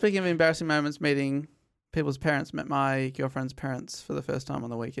 Well, speaking of embarrassing moments, meeting people's parents, met my girlfriend's parents for the first time on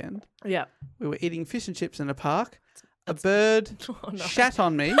the weekend. Yeah. We were eating fish and chips in a park. A bird Oh, no. shat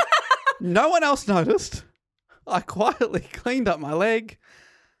on me. No one else noticed. I quietly cleaned up my leg,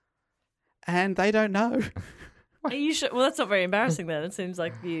 and they don't know. Are you sure? Well, that's not very embarrassing then. It seems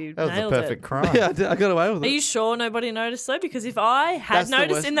like you That was the nailed perfect it. crime. Yeah, I got away with Are it. you sure nobody noticed though? Because if I had That's the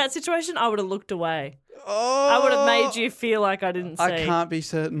noticed worst. in that situation, I would have looked away. Oh, I would have made you feel like I didn't see. I can't be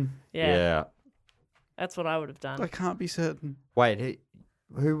certain. Yeah, that's what I would have I done. can't be certain. Wait,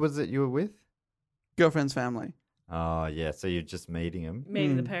 Who was it you were with? Girlfriend's family. Oh, yeah. So you're just meeting him?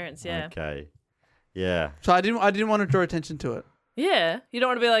 Meeting the parents, yeah. Okay. Yeah. So I didn't want to draw attention to it. Yeah. You don't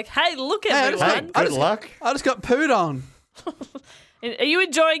want to be like, hey, look, Hey, everyone. Good luck. I just got pooed on. Are you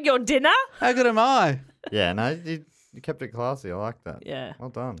enjoying your dinner? How good am I? Yeah, no, you kept it classy. I like that. Yeah. Well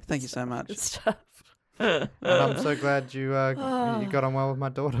done. Thank you so much. Good stuff. And I'm so glad you got on well with my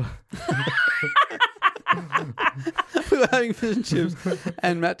daughter. We were having fish and chips,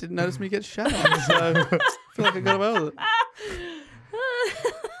 and Matt didn't notice me get shut on, so I feel like I got away with it.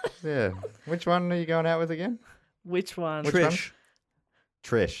 Yeah. Which one are you going out with again? Which one? Which one? Trish.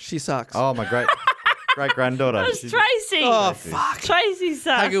 Trish. She sucks. Oh, my great granddaughter. That was Tracy. Oh, fuck. Tracy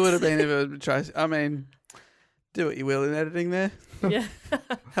sucks. How good would it have been if it was Tracy? I mean, do what you will in editing there. Yeah.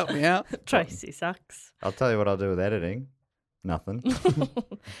 Help me out. Tracy sucks. I'll tell you what I'll do with editing. Nothing.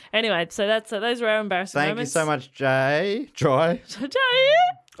 Anyway, so those were our embarrassing Thank moments. you so much, Joy.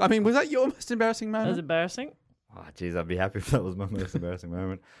 I mean, was that your most embarrassing That was moment? embarrassing. Oh, geez, I'd be happy if that was my most embarrassing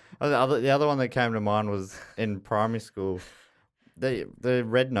moment. The other one that came to mind was in primary school. The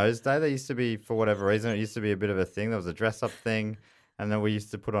Red Nose Day, they used to be, for whatever reason, it used to be a bit of a thing. There was a dress-up thing, and then we used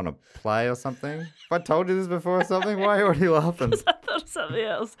to put on a play or something. If I told you this before or something, why are you already laughing? I thought of something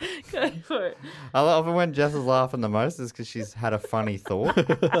else. Go for it. I love it when Jess is laughing the most is because she's had a funny thought.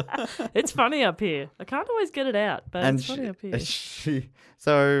 It's funny up here. I can't always get it out, but it's funny up here.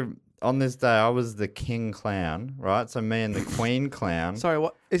 So on this day, I was the king clown, right? So me and the queen clown. Sorry,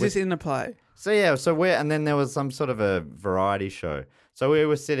 what is this in the play? So yeah, and then there was some sort of a variety show. So we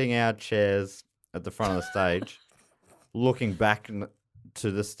were sitting our chairs at the front of the stage, looking back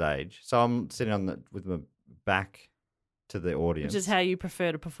to the stage. So I'm sitting with my back to the audience. Which is how you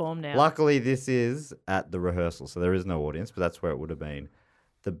prefer to perform now. Luckily, this is at the rehearsal, so there is no audience, but that's where it would have been.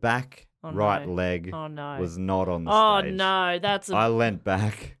 The back right leg was not on the stage. Oh no, that's I leant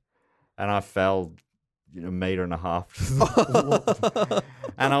back and I fell a meter and a half.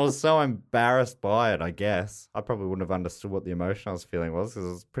 And I was so embarrassed by it, I guess. I probably wouldn't have understood what the emotion I was feeling was because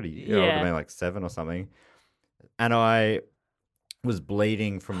it was pretty, I would have been like 7 or something. And I was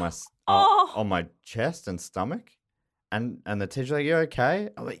bleeding from my on my chest and stomach. And the teacher's like, you okay?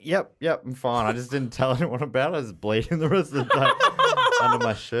 I'm like, yep, I'm fine. I just didn't tell anyone about it. I was bleeding the rest of the day under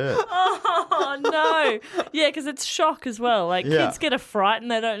my shirt. Oh, no. Yeah, because it's shock as well. Like, kids get a fright and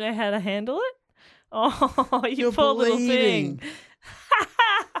they don't know how to handle it. Oh, you poor little thing.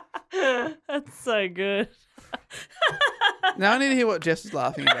 That's so good. Now I need to hear what Jess is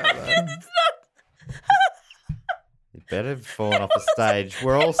laughing about, though. You better have fallen off the stage.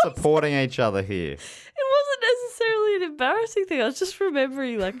 We're all supporting each other here. It wasn't necessarily an embarrassing thing. I was just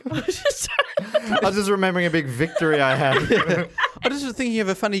remembering, like, I was just remembering a big victory I had. I was just thinking of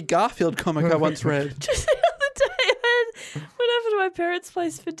a funny Garfield comic I once read. Just the other day, I went over to my parents'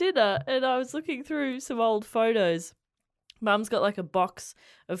 place for dinner and I was looking through some old photos. Mum's got like a box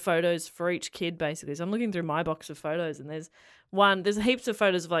of photos for each kid, basically. So I'm looking through my box of photos and there's heaps of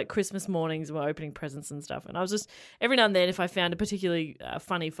photos of like Christmas mornings and we're opening presents and stuff. And I was just, every now and then, if I found a particularly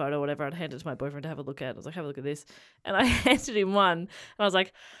funny photo or whatever, I'd hand it to my boyfriend to have a look at. I was like, have a look at this. And I handed him one and I was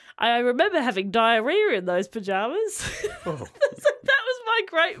like, I remember having diarrhea in those pajamas. Oh. That was my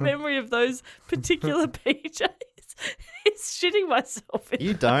great memory of those particular PJs. It's shitting myself.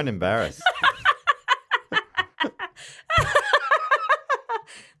 You don't embarrass.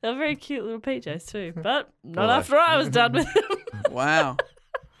 They're very cute little PJs too, but not after I was done with them. Wow.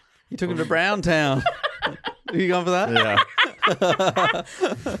 You took him to Brown Town. Are you going for that? Yeah.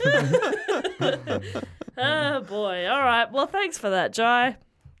 Oh boy. All right. Well, thanks for that, Jai.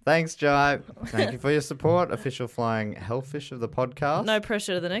 Thanks, Jai. Thank you for your support. Official flying hellfish of the podcast. No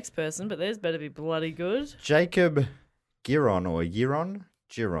pressure to the next person, but theirs better be bloody good. Jacob Giron or Giron.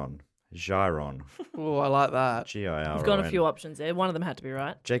 Oh, I like that. Giron. I've got a few options there. One of them had to be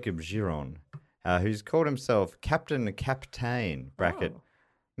right. Jacob Giron, who's called himself Captain bracket.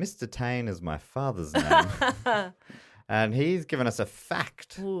 Mr. Tane is my father's name. And he's given us a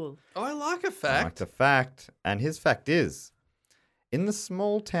fact. Ooh. Oh, I like a fact. I like the fact. And his fact is, in the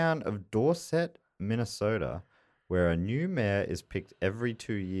small town of Dorset, Minnesota, where a new mayor is picked every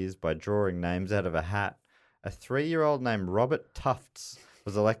 2 years by drawing names out of a hat, a 3-year-old named Robert Tufts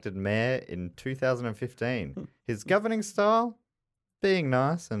was elected mayor in 2015. His governing style? Being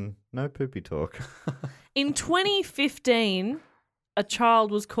nice and no poopy talk. In 2015, a child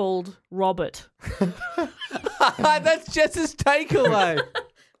was called Robert. That's Jess's takeaway.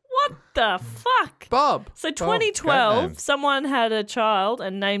 What the fuck? Bob. So great name. 2012, someone had a child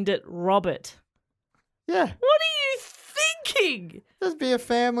and named it Robert. Yeah. What are you thinking? Just be a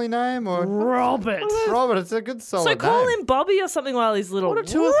family name or Robert. Robert. It's a good solid So call name. him Bobby or something while he's little. What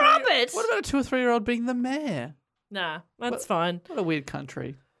a Robert. What about a 2 or 3-year-old being the mayor? Nah, that's fine. What a weird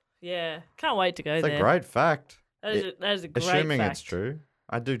country. Yeah, can't wait to go It's there. a great fact. That is a great Assuming fact. it's true.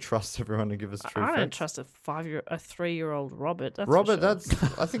 I do trust everyone to give us true I facts. don't trust a 3-year-old Robert. That's for Robert, sure.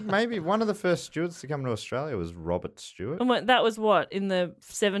 that's I think maybe one of the first stewards to come to Australia was Robert Stewart. And that was what, in the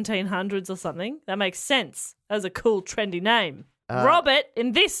 1700s or something? That makes sense. That was a cool, trendy name. Robert,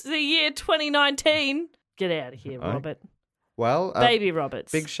 in the year 2019. Get out of here, Robert. Well, Baby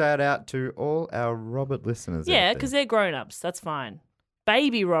Roberts. big shout out to all our Robert listeners. Yeah, because they're grown-ups. That's fine.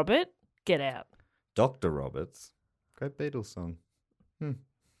 Baby Robert, get out. Dr. Roberts, great Beatles song.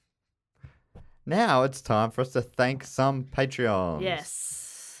 Now it's time for us to thank some Patreons.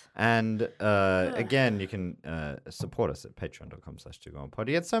 Yes. And again, you can support us at patreon.com/2gonepod.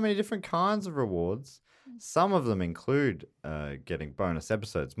 You get so many different kinds of rewards. Some of them include getting bonus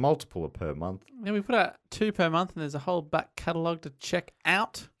episodes, multiple per month. Yeah, we put out 2 per month, and there's a whole back catalogue to check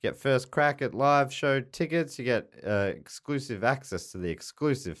out. You get first crack at live show tickets. You get exclusive access to the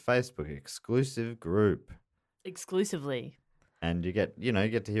exclusive Facebook exclusive group. Exclusively. And you get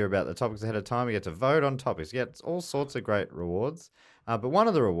to hear about the topics ahead of time. You get to vote on topics. You get all sorts of great rewards. But one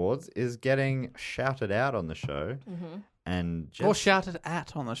of the rewards is getting shouted out on the show. Mm-hmm. And Or shouted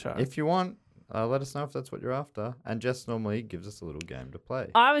at on the show. if you want, let us know if that's what you're after. And Jess normally gives us a little game to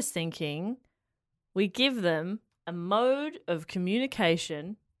play. I was thinking we give them a mode of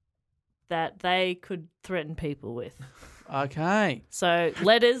communication that they could threaten people with. Okay. So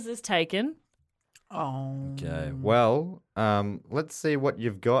letters is taken. Oh. Okay. Well, let's see what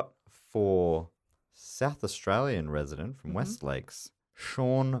you've got for South Australian resident from West Lakes,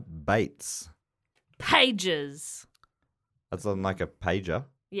 Sean Bates. Pages. That's on like a pager.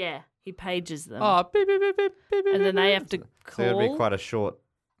 Yeah, he pages them. Oh, beep, beep, beep, beep, beep, beep, and then beep, they beep. have to So it'll be call. quite a short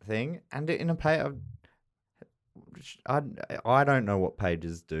thing. And in a page, I don't know what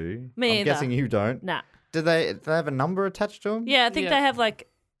pages do. Me I'm either. guessing you don't. Nah. Do they have a number attached to them? Yeah, I think Yeah. they have like,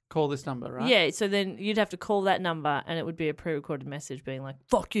 Call this number, right? yeah, so then you'd have to call that number and it would be a pre-recorded message being like,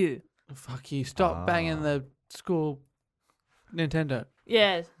 fuck you. Fuck you. Stop banging the school Nintendo.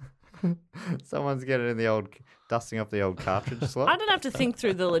 Yeah. Someone's getting in the old, dusting off the old cartridge slot. I don't have to think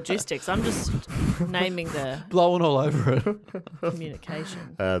through the logistics. I'm just naming the Blowing all over it.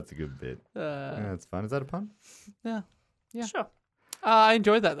 communication. That's a good bit. That's fun. Is that a pun? Yeah. Sure. I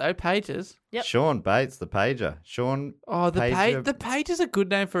enjoyed that, though. Pages. Yep. Sean Bates, the pager. Sean. Oh, the Pager- the page is a good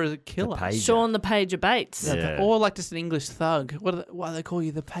name for a killer. The pager. Sean the Pager Bates. Yeah. Or like just an English thug. Why do they call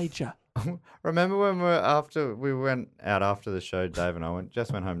you the pager? Remember when we went out after the show, Dave and I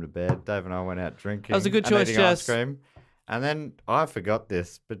just went home to bed. Dave and I went out drinking. That was a good and choice, eating ice Jess. cream. And then I forgot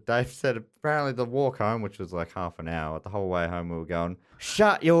this, but Dave said apparently the walk home, which was like half an hour, the whole way home we were going,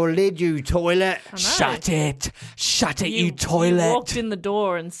 "Shut your lid, you toilet." Shut it, you You walked in the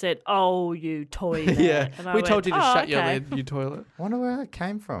door and said, "Oh, you toilet." Yeah, And I we went, told you to "Oh, shut your okay." lid, you toilet. I wonder where that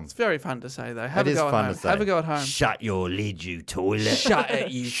came from. It's very fun to say, though. Have It a is go at fun home. to say. Have a go at home. Shut your lid, you toilet. Shut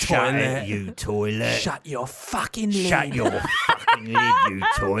it, you Shut toilet. it, you toilet. Shut your fucking lid. Shut your fucking lid, you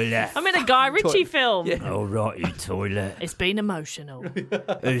toilet. I'm in a Guy Ritchie film. All right, you toilet. It's been emotional.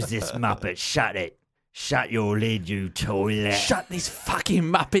 Who's this muppet? Shut it. Shut your lid, you toilet. Shut this fucking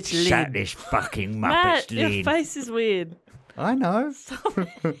Muppet's lid. Shut this fucking Matt, muppet's your lid. face is weird. I know.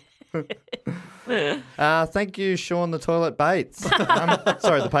 Thank you, Sean the Toilet Bates.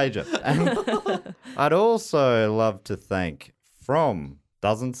 Sorry, the pager. And I'd also love to thank from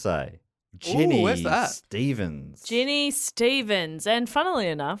Doesn't Say, Ginny where's that? Stevens. Ginny Stevens. And funnily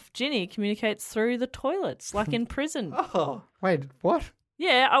enough, Ginny communicates through the toilets, like in prison. Oh, Wait, what?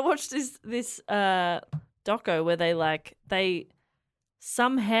 Yeah, I watched this doco where they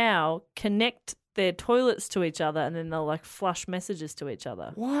somehow connect their toilets to each other and then they'll like flush messages to each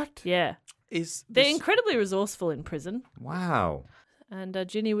other. What? Yeah. is They're this... incredibly resourceful in prison, Wow. and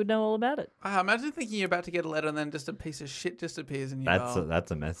Ginny would know all about it. Imagine thinking you're about to get a letter and then just a piece of shit just appears in your bowl.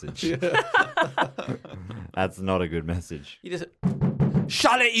 That's a message. That's not a good message. You just...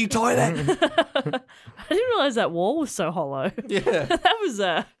 Shut it, you toilet! I didn't realize that wall was so hollow. Yeah. that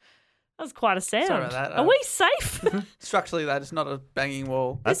was quite a sound. Sorry about that. Are we safe? Structurally, that is not a banging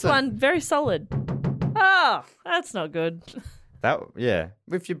wall. This one, very solid. Oh, that's not good. Yeah.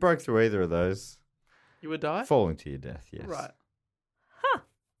 If you broke through either of those, You would die? falling to your death, yes. Right.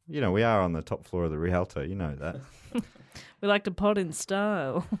 You know, we are on the top floor of the Rialto. You know that. We like to pod in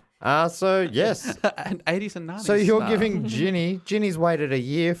style. So, yes. And 80s and 90s. So you're style. giving Ginny's waited a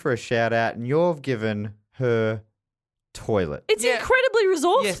year for a shout out, and you've given her toilet. It's Yeah. incredibly really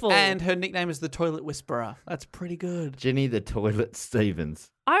resourceful. Yes, and her nickname is the Toilet Whisperer. That's pretty good. Ginny the Toilet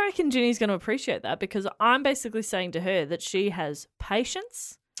Stevens. I reckon Ginny's going to appreciate that because I'm basically saying to her that she has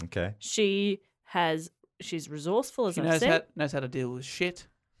patience. Okay. She's resourceful, as She I've said, knows how to deal with shit.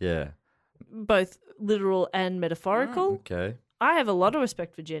 Yeah. both literal and metaphorical. Okay. I have a lot of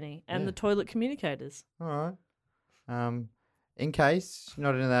respect for Jenny and the toilet communicators. All right. In case you're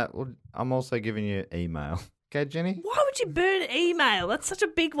not into that, I'm also giving you email. Okay, Jenny? Why would you burn email? That's such a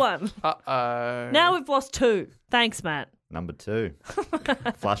big one. Uh-oh. Now we've lost 2. Thanks, Matt. Number 2.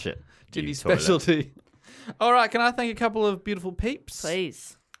 Flush it. Ginny's you toilet. specialty. All right, can I thank a couple of beautiful peeps?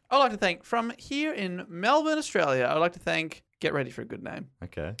 Please. I'd like to thank, from here in Melbourne, Australia, I'd like to thank, get ready for a good name,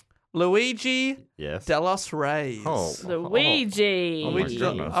 Okay. Luigi Yes. Delos Reyes. Luigi. Oh my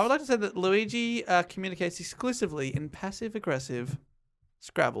goodness. I would like to say that Luigi communicates exclusively in passive-aggressive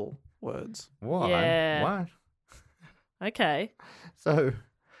Scrabble words. Why? Yeah. What? Okay. So,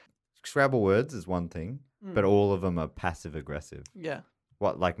 Scrabble words is one thing, but all of them are passive aggressive. Yeah.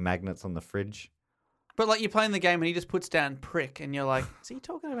 What, like magnets on the fridge? But like you're playing the game and he just puts down prick and you're like, is he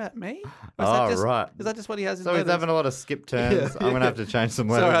talking about me? Or Oh, right. Is that just what he has in So he's letters? having a lot of skip turns. I'm going to have to change some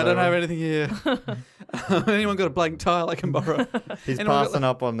letters. Sorry, I don't over. have anything here. Anyone got a blank tile I can borrow? He's Anyone got, passing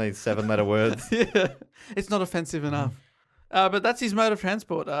up on these 7-letter words. Yeah. It's not offensive enough. But that's his mode of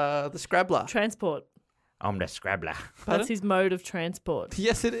transport, the Scrabbler. Transport. I'm the Scrabbler. That's his mode of transport.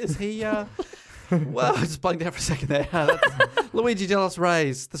 Yes, it is. He, well, I just blanked out for a second there. That's Luigi Delos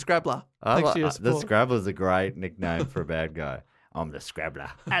Reyes, the Scrabbler. Thanks for your The support. Scrabbler's a great nickname for a bad guy. I'm the Scrabbler.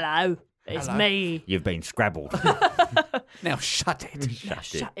 Hello. It's me. You've been Scrabbled. Now shut it.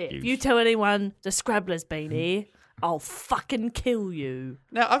 Shut it. If you tell anyone the Scrabbler's been here, I'll fucking kill you.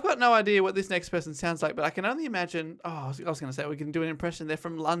 Now, I've got no idea what this next person sounds like, but I can only imagine. Oh, I was going to say we can do an impression. They're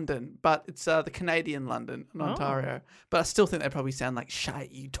from London, but it's the Canadian London, not Ontario. But I still think they probably sound like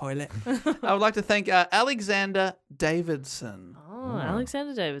shite, you toilet. I would like to thank Alexander Davidson. Oh,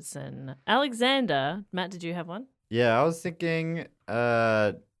 Alexander Davidson. Alexander, Matt, did you have one? Yeah, I was thinking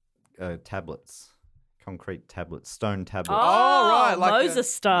tablets. Concrete tablets. Stone tablets. Oh, right, like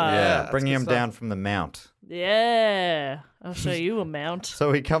Moses style. yeah, that's bringing good him stuff. down from the mount. Yeah. I'll show you a mount.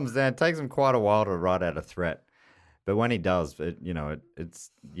 So he comes down. It takes him quite a while to write out a threat. But when he does,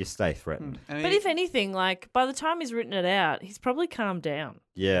 it's you stay threatened. And But he- if anything, like by the time he's written it out, he's probably calmed down.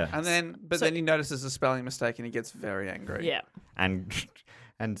 Yeah. then he notices a spelling mistake and he gets very angry. Yeah.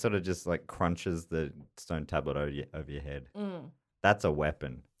 And sort of just like crunches the stone tablet over your head. That's a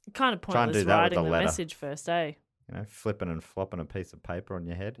weapon. Kind of Try and pointless do that with writing a the letter. message first, eh? Flipping and flopping a piece of paper on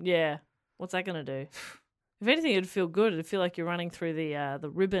your head. Yeah. What's that going to do? If anything, it'd feel good. It'd feel like you're running through the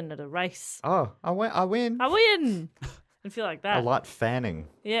ribbon at a race. Oh, I win. I win! It'd feel like that. A light fanning.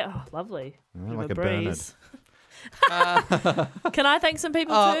 Yeah. Oh, lovely. Bit of like a Bernard. breeze. Can I thank some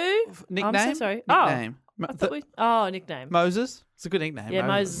people too? Nickname? I'm so sorry. Nickname. I thought nickname. Moses? It's a good nickname. Yeah,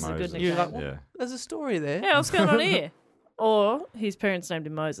 Moses is a good Moses. nickname. Yeah. There's a story there. Yeah, what's going on here? Or his parents named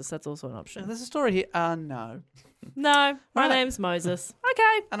him Moses. That's also an option. There's a story here. No. No, my Right. name's Moses.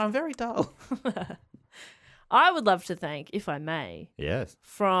 Okay. And I'm very dull. I would love to thank, if I may, Yes.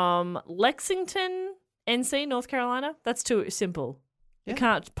 from Lexington, NC, North Carolina. That's too simple. Yeah. It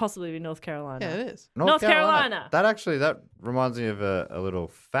can't possibly be North Carolina. Yeah, it is. North Carolina. That reminds me of a little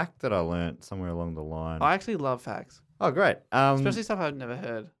fact that I learnt somewhere along the line. I actually love facts, Oh, great. especially stuff I've never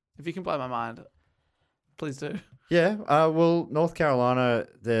heard. If you can blow my mind, please do. Yeah. Well, North Carolina,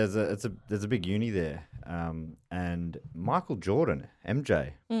 there's a big uni there, and Michael Jordan,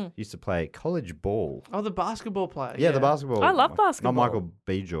 MJ, used to play college ball. Oh, the basketball player. Yeah, the basketball. I love basketball. Not Michael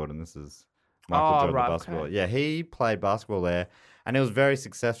B. Jordan. This is Michael Oh, Jordan, right, the basketball. okay. Yeah, he played basketball there, and he was very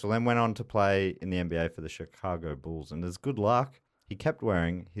successful. Then went on to play in the NBA for the Chicago Bulls. And as good luck, he kept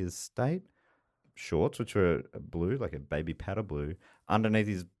wearing his state shorts, which were blue, like a baby powder blue, underneath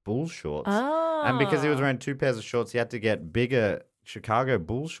his Bulls shorts. Ah. And because he was wearing 2 pairs of shorts, he had to get bigger Chicago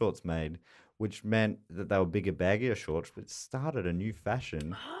Bulls shorts made, which meant that they were bigger, baggier shorts, which started a new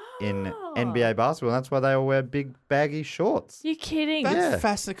fashion in NBA basketball. And that's why they all wear big, baggy shorts. You kidding? That's Yeah.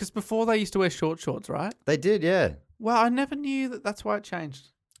 fascinating because before they used to wear short shorts, right? They did, yeah. Well, I never knew that that's why it changed.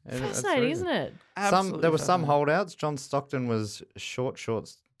 And that's the Fascinating, reason. isn't it? Absolutely There were some fascinating. holdouts. John Stockton was short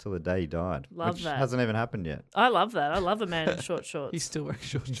shorts till the day he died, Love which that. hasn't even happened yet. I love that. I love a man in short shorts. He's still wearing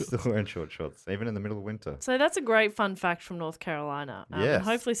short He's shorts. still wearing short shorts, even in the middle of winter. So that's a great fun fact from North Carolina. Yes. And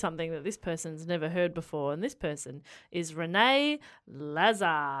hopefully something that this person's never heard before. And this person is Renee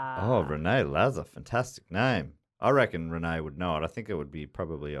Lazar. Oh, Renee Lazar, fantastic name. I reckon Renee would know it. I think it would be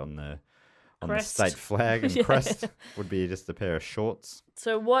probably on the Crest. state flag, and Yeah. crest would be just a pair of shorts.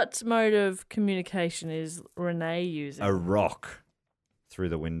 So what mode of communication is Renee using? A rock. through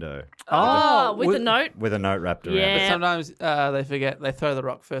the window Oh, with the note. with a note wrapped around Yeah. it. But sometimes they forget. They throw the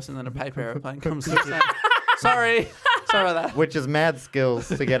rock first, and then a paper airplane comes through. Sorry about that. Which is mad skills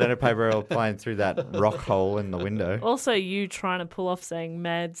to get in a paper airplane through that rock hole in the window. Also, you trying to pull off saying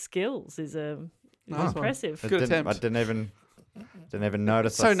mad skills is impressive. Good attempt. I didn't even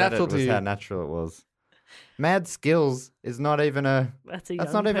notice. So I said natural it to was you. how natural it was. Mad skills is not even a. That's a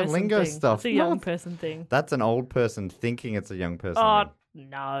That's young not even person lingo thing. stuff. That's a young No. person thing. That's an old person thinking it's a young person. Oh, thing.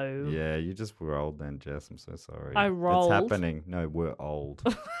 no. Yeah, you just were old then, Jess. I'm so sorry. I rolled. It's happening. No, we're old.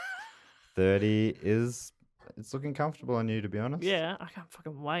 30 is. It's looking comfortable on you, to be honest. Yeah, I can't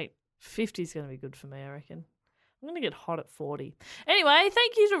fucking wait. 50's going to be good for me, I reckon. I'm going to get hot at 40. Anyway,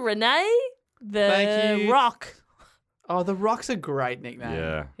 thank you to Renee, Thank you. Rock. Oh, the Rock's a great nickname.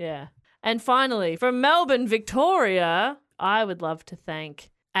 Yeah. Yeah. And finally, from Melbourne, Victoria, I would love to thank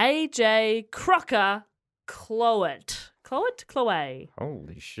AJ Crocker Cloet. Chloe.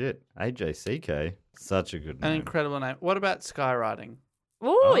 Holy shit. AJCK. Such a good An name. incredible name. What about skywriting?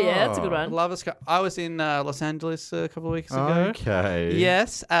 Oh, yeah, that's a good Oh. I one. love a sky. I was in Los Angeles a couple of weeks ago. Okay.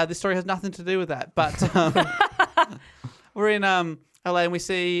 Yes, this story has nothing to do with that, but we're in LA and we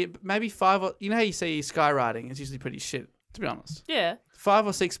see maybe 5 or, you know how you see skywriting? It's usually pretty shit, to be honest. Yeah. 5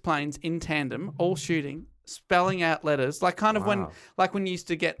 or 6 planes in tandem, all shooting, spelling out letters, like kind of when you used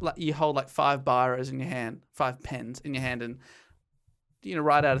to get, like, you hold like 5 biros in your hand, 5 pens in your hand, and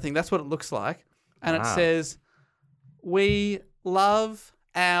write out a thing. That's what it looks like, and it Wow. says, "We love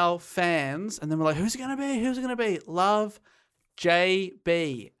our fans," and then we're like, "Who's it gonna be? Who's it gonna be? Love,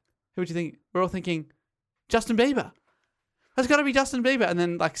 JB." Who would you think? We're all thinking, Justin Bieber. That's got to be Justin Bieber. And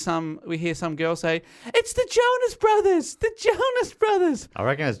then we hear some girl say, "It's the Jonas Brothers. The Jonas Brothers." I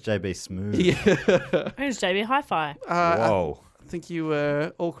reckon it's JB Smooth. Yeah. Who's JB Hi-Fi? Whoa. I think you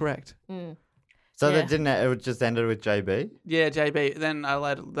were all correct. So Yeah. it just ended with JB? Yeah, JB. Then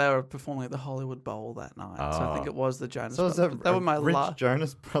later they were performing at the Hollywood Bowl that night, so I think it was the Jonas So it's Brothers. a They were my rich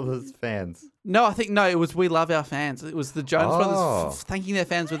Jonas Brothers fans. No, I think it was We Love Our Fans. It was the Jonas Oh. Brothers thanking their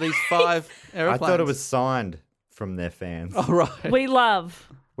fans with these 5 airplanes. I thought it was signed from their fans. Oh, right. We love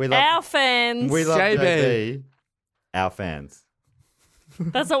our fans. We love JB. JB. Our fans.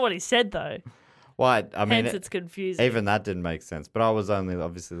 That's not what he said, though. Why? I mean, Hence, it's confusing. even that didn't make sense. But I was only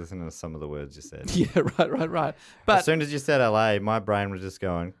obviously listening to some of the words you said. Yeah, right. But As soon as you said LA, my brain was just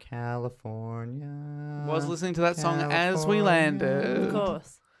going, California. was listening to that song as we landed. Of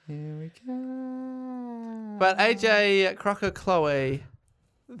course. Here we go. But AJ Crocker Chloe,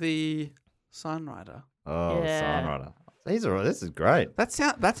 the songwriter. Oh, Yeah. songwriter. This is great. That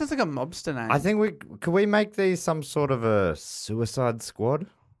sounds like a mobster name. I think could we make these some sort of a suicide squad?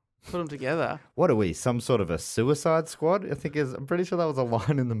 Put them together. What are we? Some sort of a suicide squad? I'm pretty sure that was a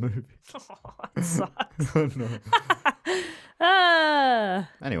line in the movie. That sucks. Ah.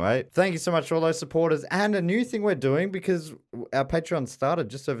 Anyway, thank you so much to all those supporters. And a new thing we're doing, because our Patreon started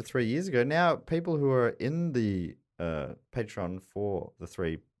just over 3 years ago. Now, people who are in the Patreon for the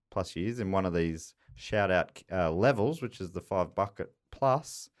 3+ years in one of these shout out levels, which is the $5 bucket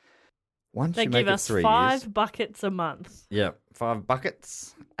plus, once They you make give it us 3 5 years. buckets a month. Yeah, 5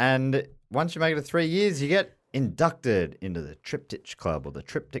 buckets. And once you make it to 3 years, you get inducted into the Triptych Club, or the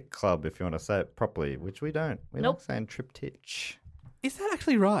Triptych Club, if you want to say it properly, which we don't. We Nope. like saying Triptych. Is that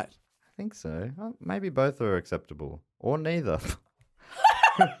actually right? I think so. Well, maybe both are acceptable, or neither.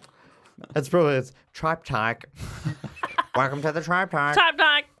 It's Triptych. Welcome to the Triptych. Type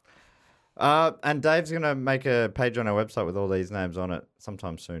type. And Dave's going to make a page on our website with all these names on it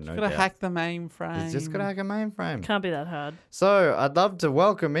sometime soon, no Gotta doubt. hack the mainframe. He's just going to hack a mainframe. Can't be that hard. So I'd love to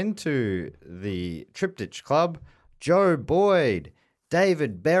welcome into the Triptych Club Joe Boyd,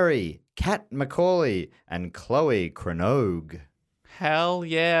 David Berry, Kat Macaulay, and Chloe Cronogue. Hell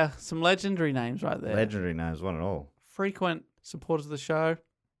yeah. Some legendary names right there. Legendary names, one and all. Frequent supporters of the show.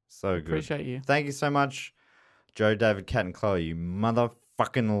 So good. Appreciate you. Thank you so much, Joe, David, Kat, and Chloe. You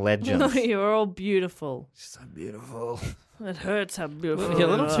motherfucking legends. You're all beautiful. So beautiful. It hurts how beautiful. Yeah, a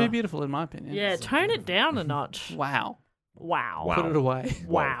little you too are. beautiful in my opinion. Yeah, tone it down a notch. Wow. Wow. Put it away.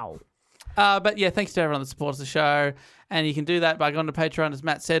 Wow. But yeah, thanks to everyone that supports the show. And you can do that by going to Patreon, as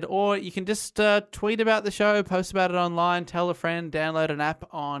Matt said, or you can just tweet about the show, post about it online, tell a friend, download an app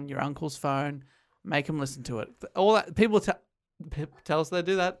on your uncle's phone, make them listen to it. All that people tell us they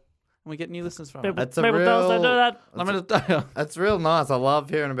do that, and we get new listeners from it. That's a People tell us they do that. I'm gonna That's real nice. I love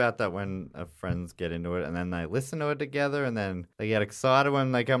hearing about that when friends get into it and then they listen to it together and then they get excited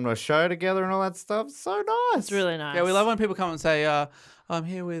when they come to a show together and all that stuff. So nice. It's really nice. Yeah, we love when people come and say, I'm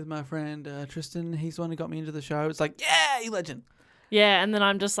here with my friend Tristan. He's the one who got me into the show. It's like, yeah, you legend. Yeah, and then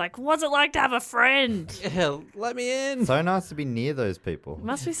I'm just like, what's it like to have a friend? Yeah, let me in. So nice to be near those people. It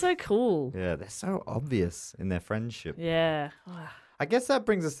must be so cool. Yeah, they're so obvious in their friendship. Yeah. I guess that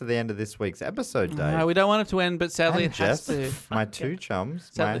brings us to the end of this week's episode, Dave. We don't want it to end, but sadly And it has Jess, to. my two chums,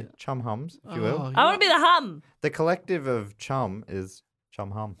 Sadly. my chum hums, if you will. I want to be the hum. The collective of chum is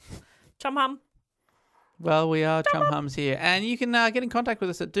chum hum. Chum hum. Well, we are Chum Hums here. And you can get in contact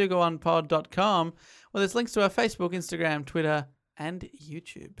with us at dogoonpod.com, where there's links to our Facebook, Instagram, Twitter, and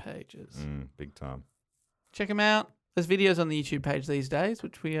YouTube pages. Big time. Check them out. There's videos on the YouTube page these days,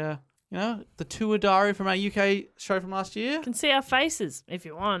 which we the tour diary from our UK show from last year. You can see our faces if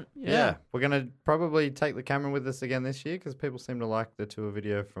you want. Yeah. We're going to probably take the camera with us again this year because people seem to like the tour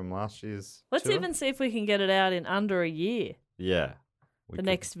video from last year's Let's tour. even see if we can get it out in under a year. Yeah.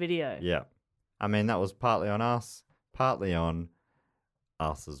 Next video. Yeah. I mean, that was partly on us, partly on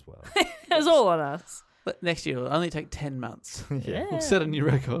us as well. It was all on us. But next year will only take 10 months. Yeah. We'll set a new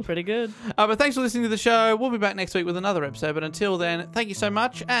record. Pretty good. But thanks for listening to the show. We'll be back next week with another episode. But until then, thank you so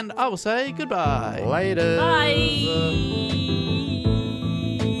much. And I will say goodbye. Later. Bye.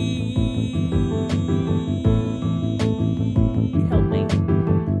 Help me.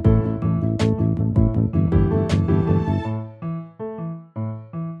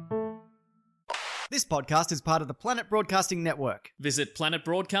 This podcast is part of the Planet Broadcasting Network. Visit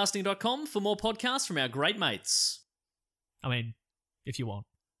planetbroadcasting.com for more podcasts from our great mates. I mean, if you want.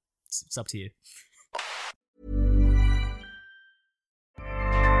 It's up to you.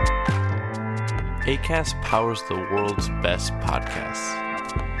 Acast powers the world's best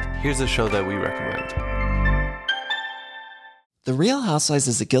podcasts. Here's a show that we recommend. The Real Housewives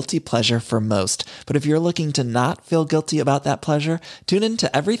is a guilty pleasure for most, but if you're looking to not feel guilty about that pleasure, tune in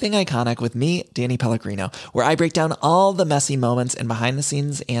to Everything Iconic with me, Danny Pellegrino, where I break down all the messy moments and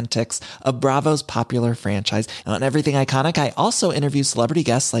behind-the-scenes antics of Bravo's popular franchise. And on Everything Iconic, I also interview celebrity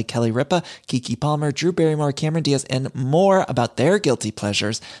guests like Kelly Ripa, Keke Palmer, Drew Barrymore, Cameron Diaz, and more about their guilty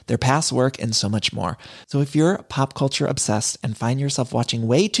pleasures, their past work, and so much more. So if you're pop culture obsessed and find yourself watching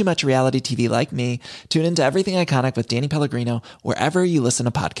way too much reality TV like me, tune in to Everything Iconic with Danny Pellegrino, wherever you listen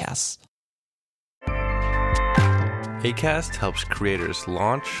to podcasts. Acast helps creators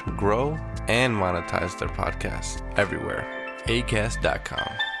launch, grow, and monetize their podcasts everywhere.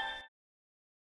 Acast.com.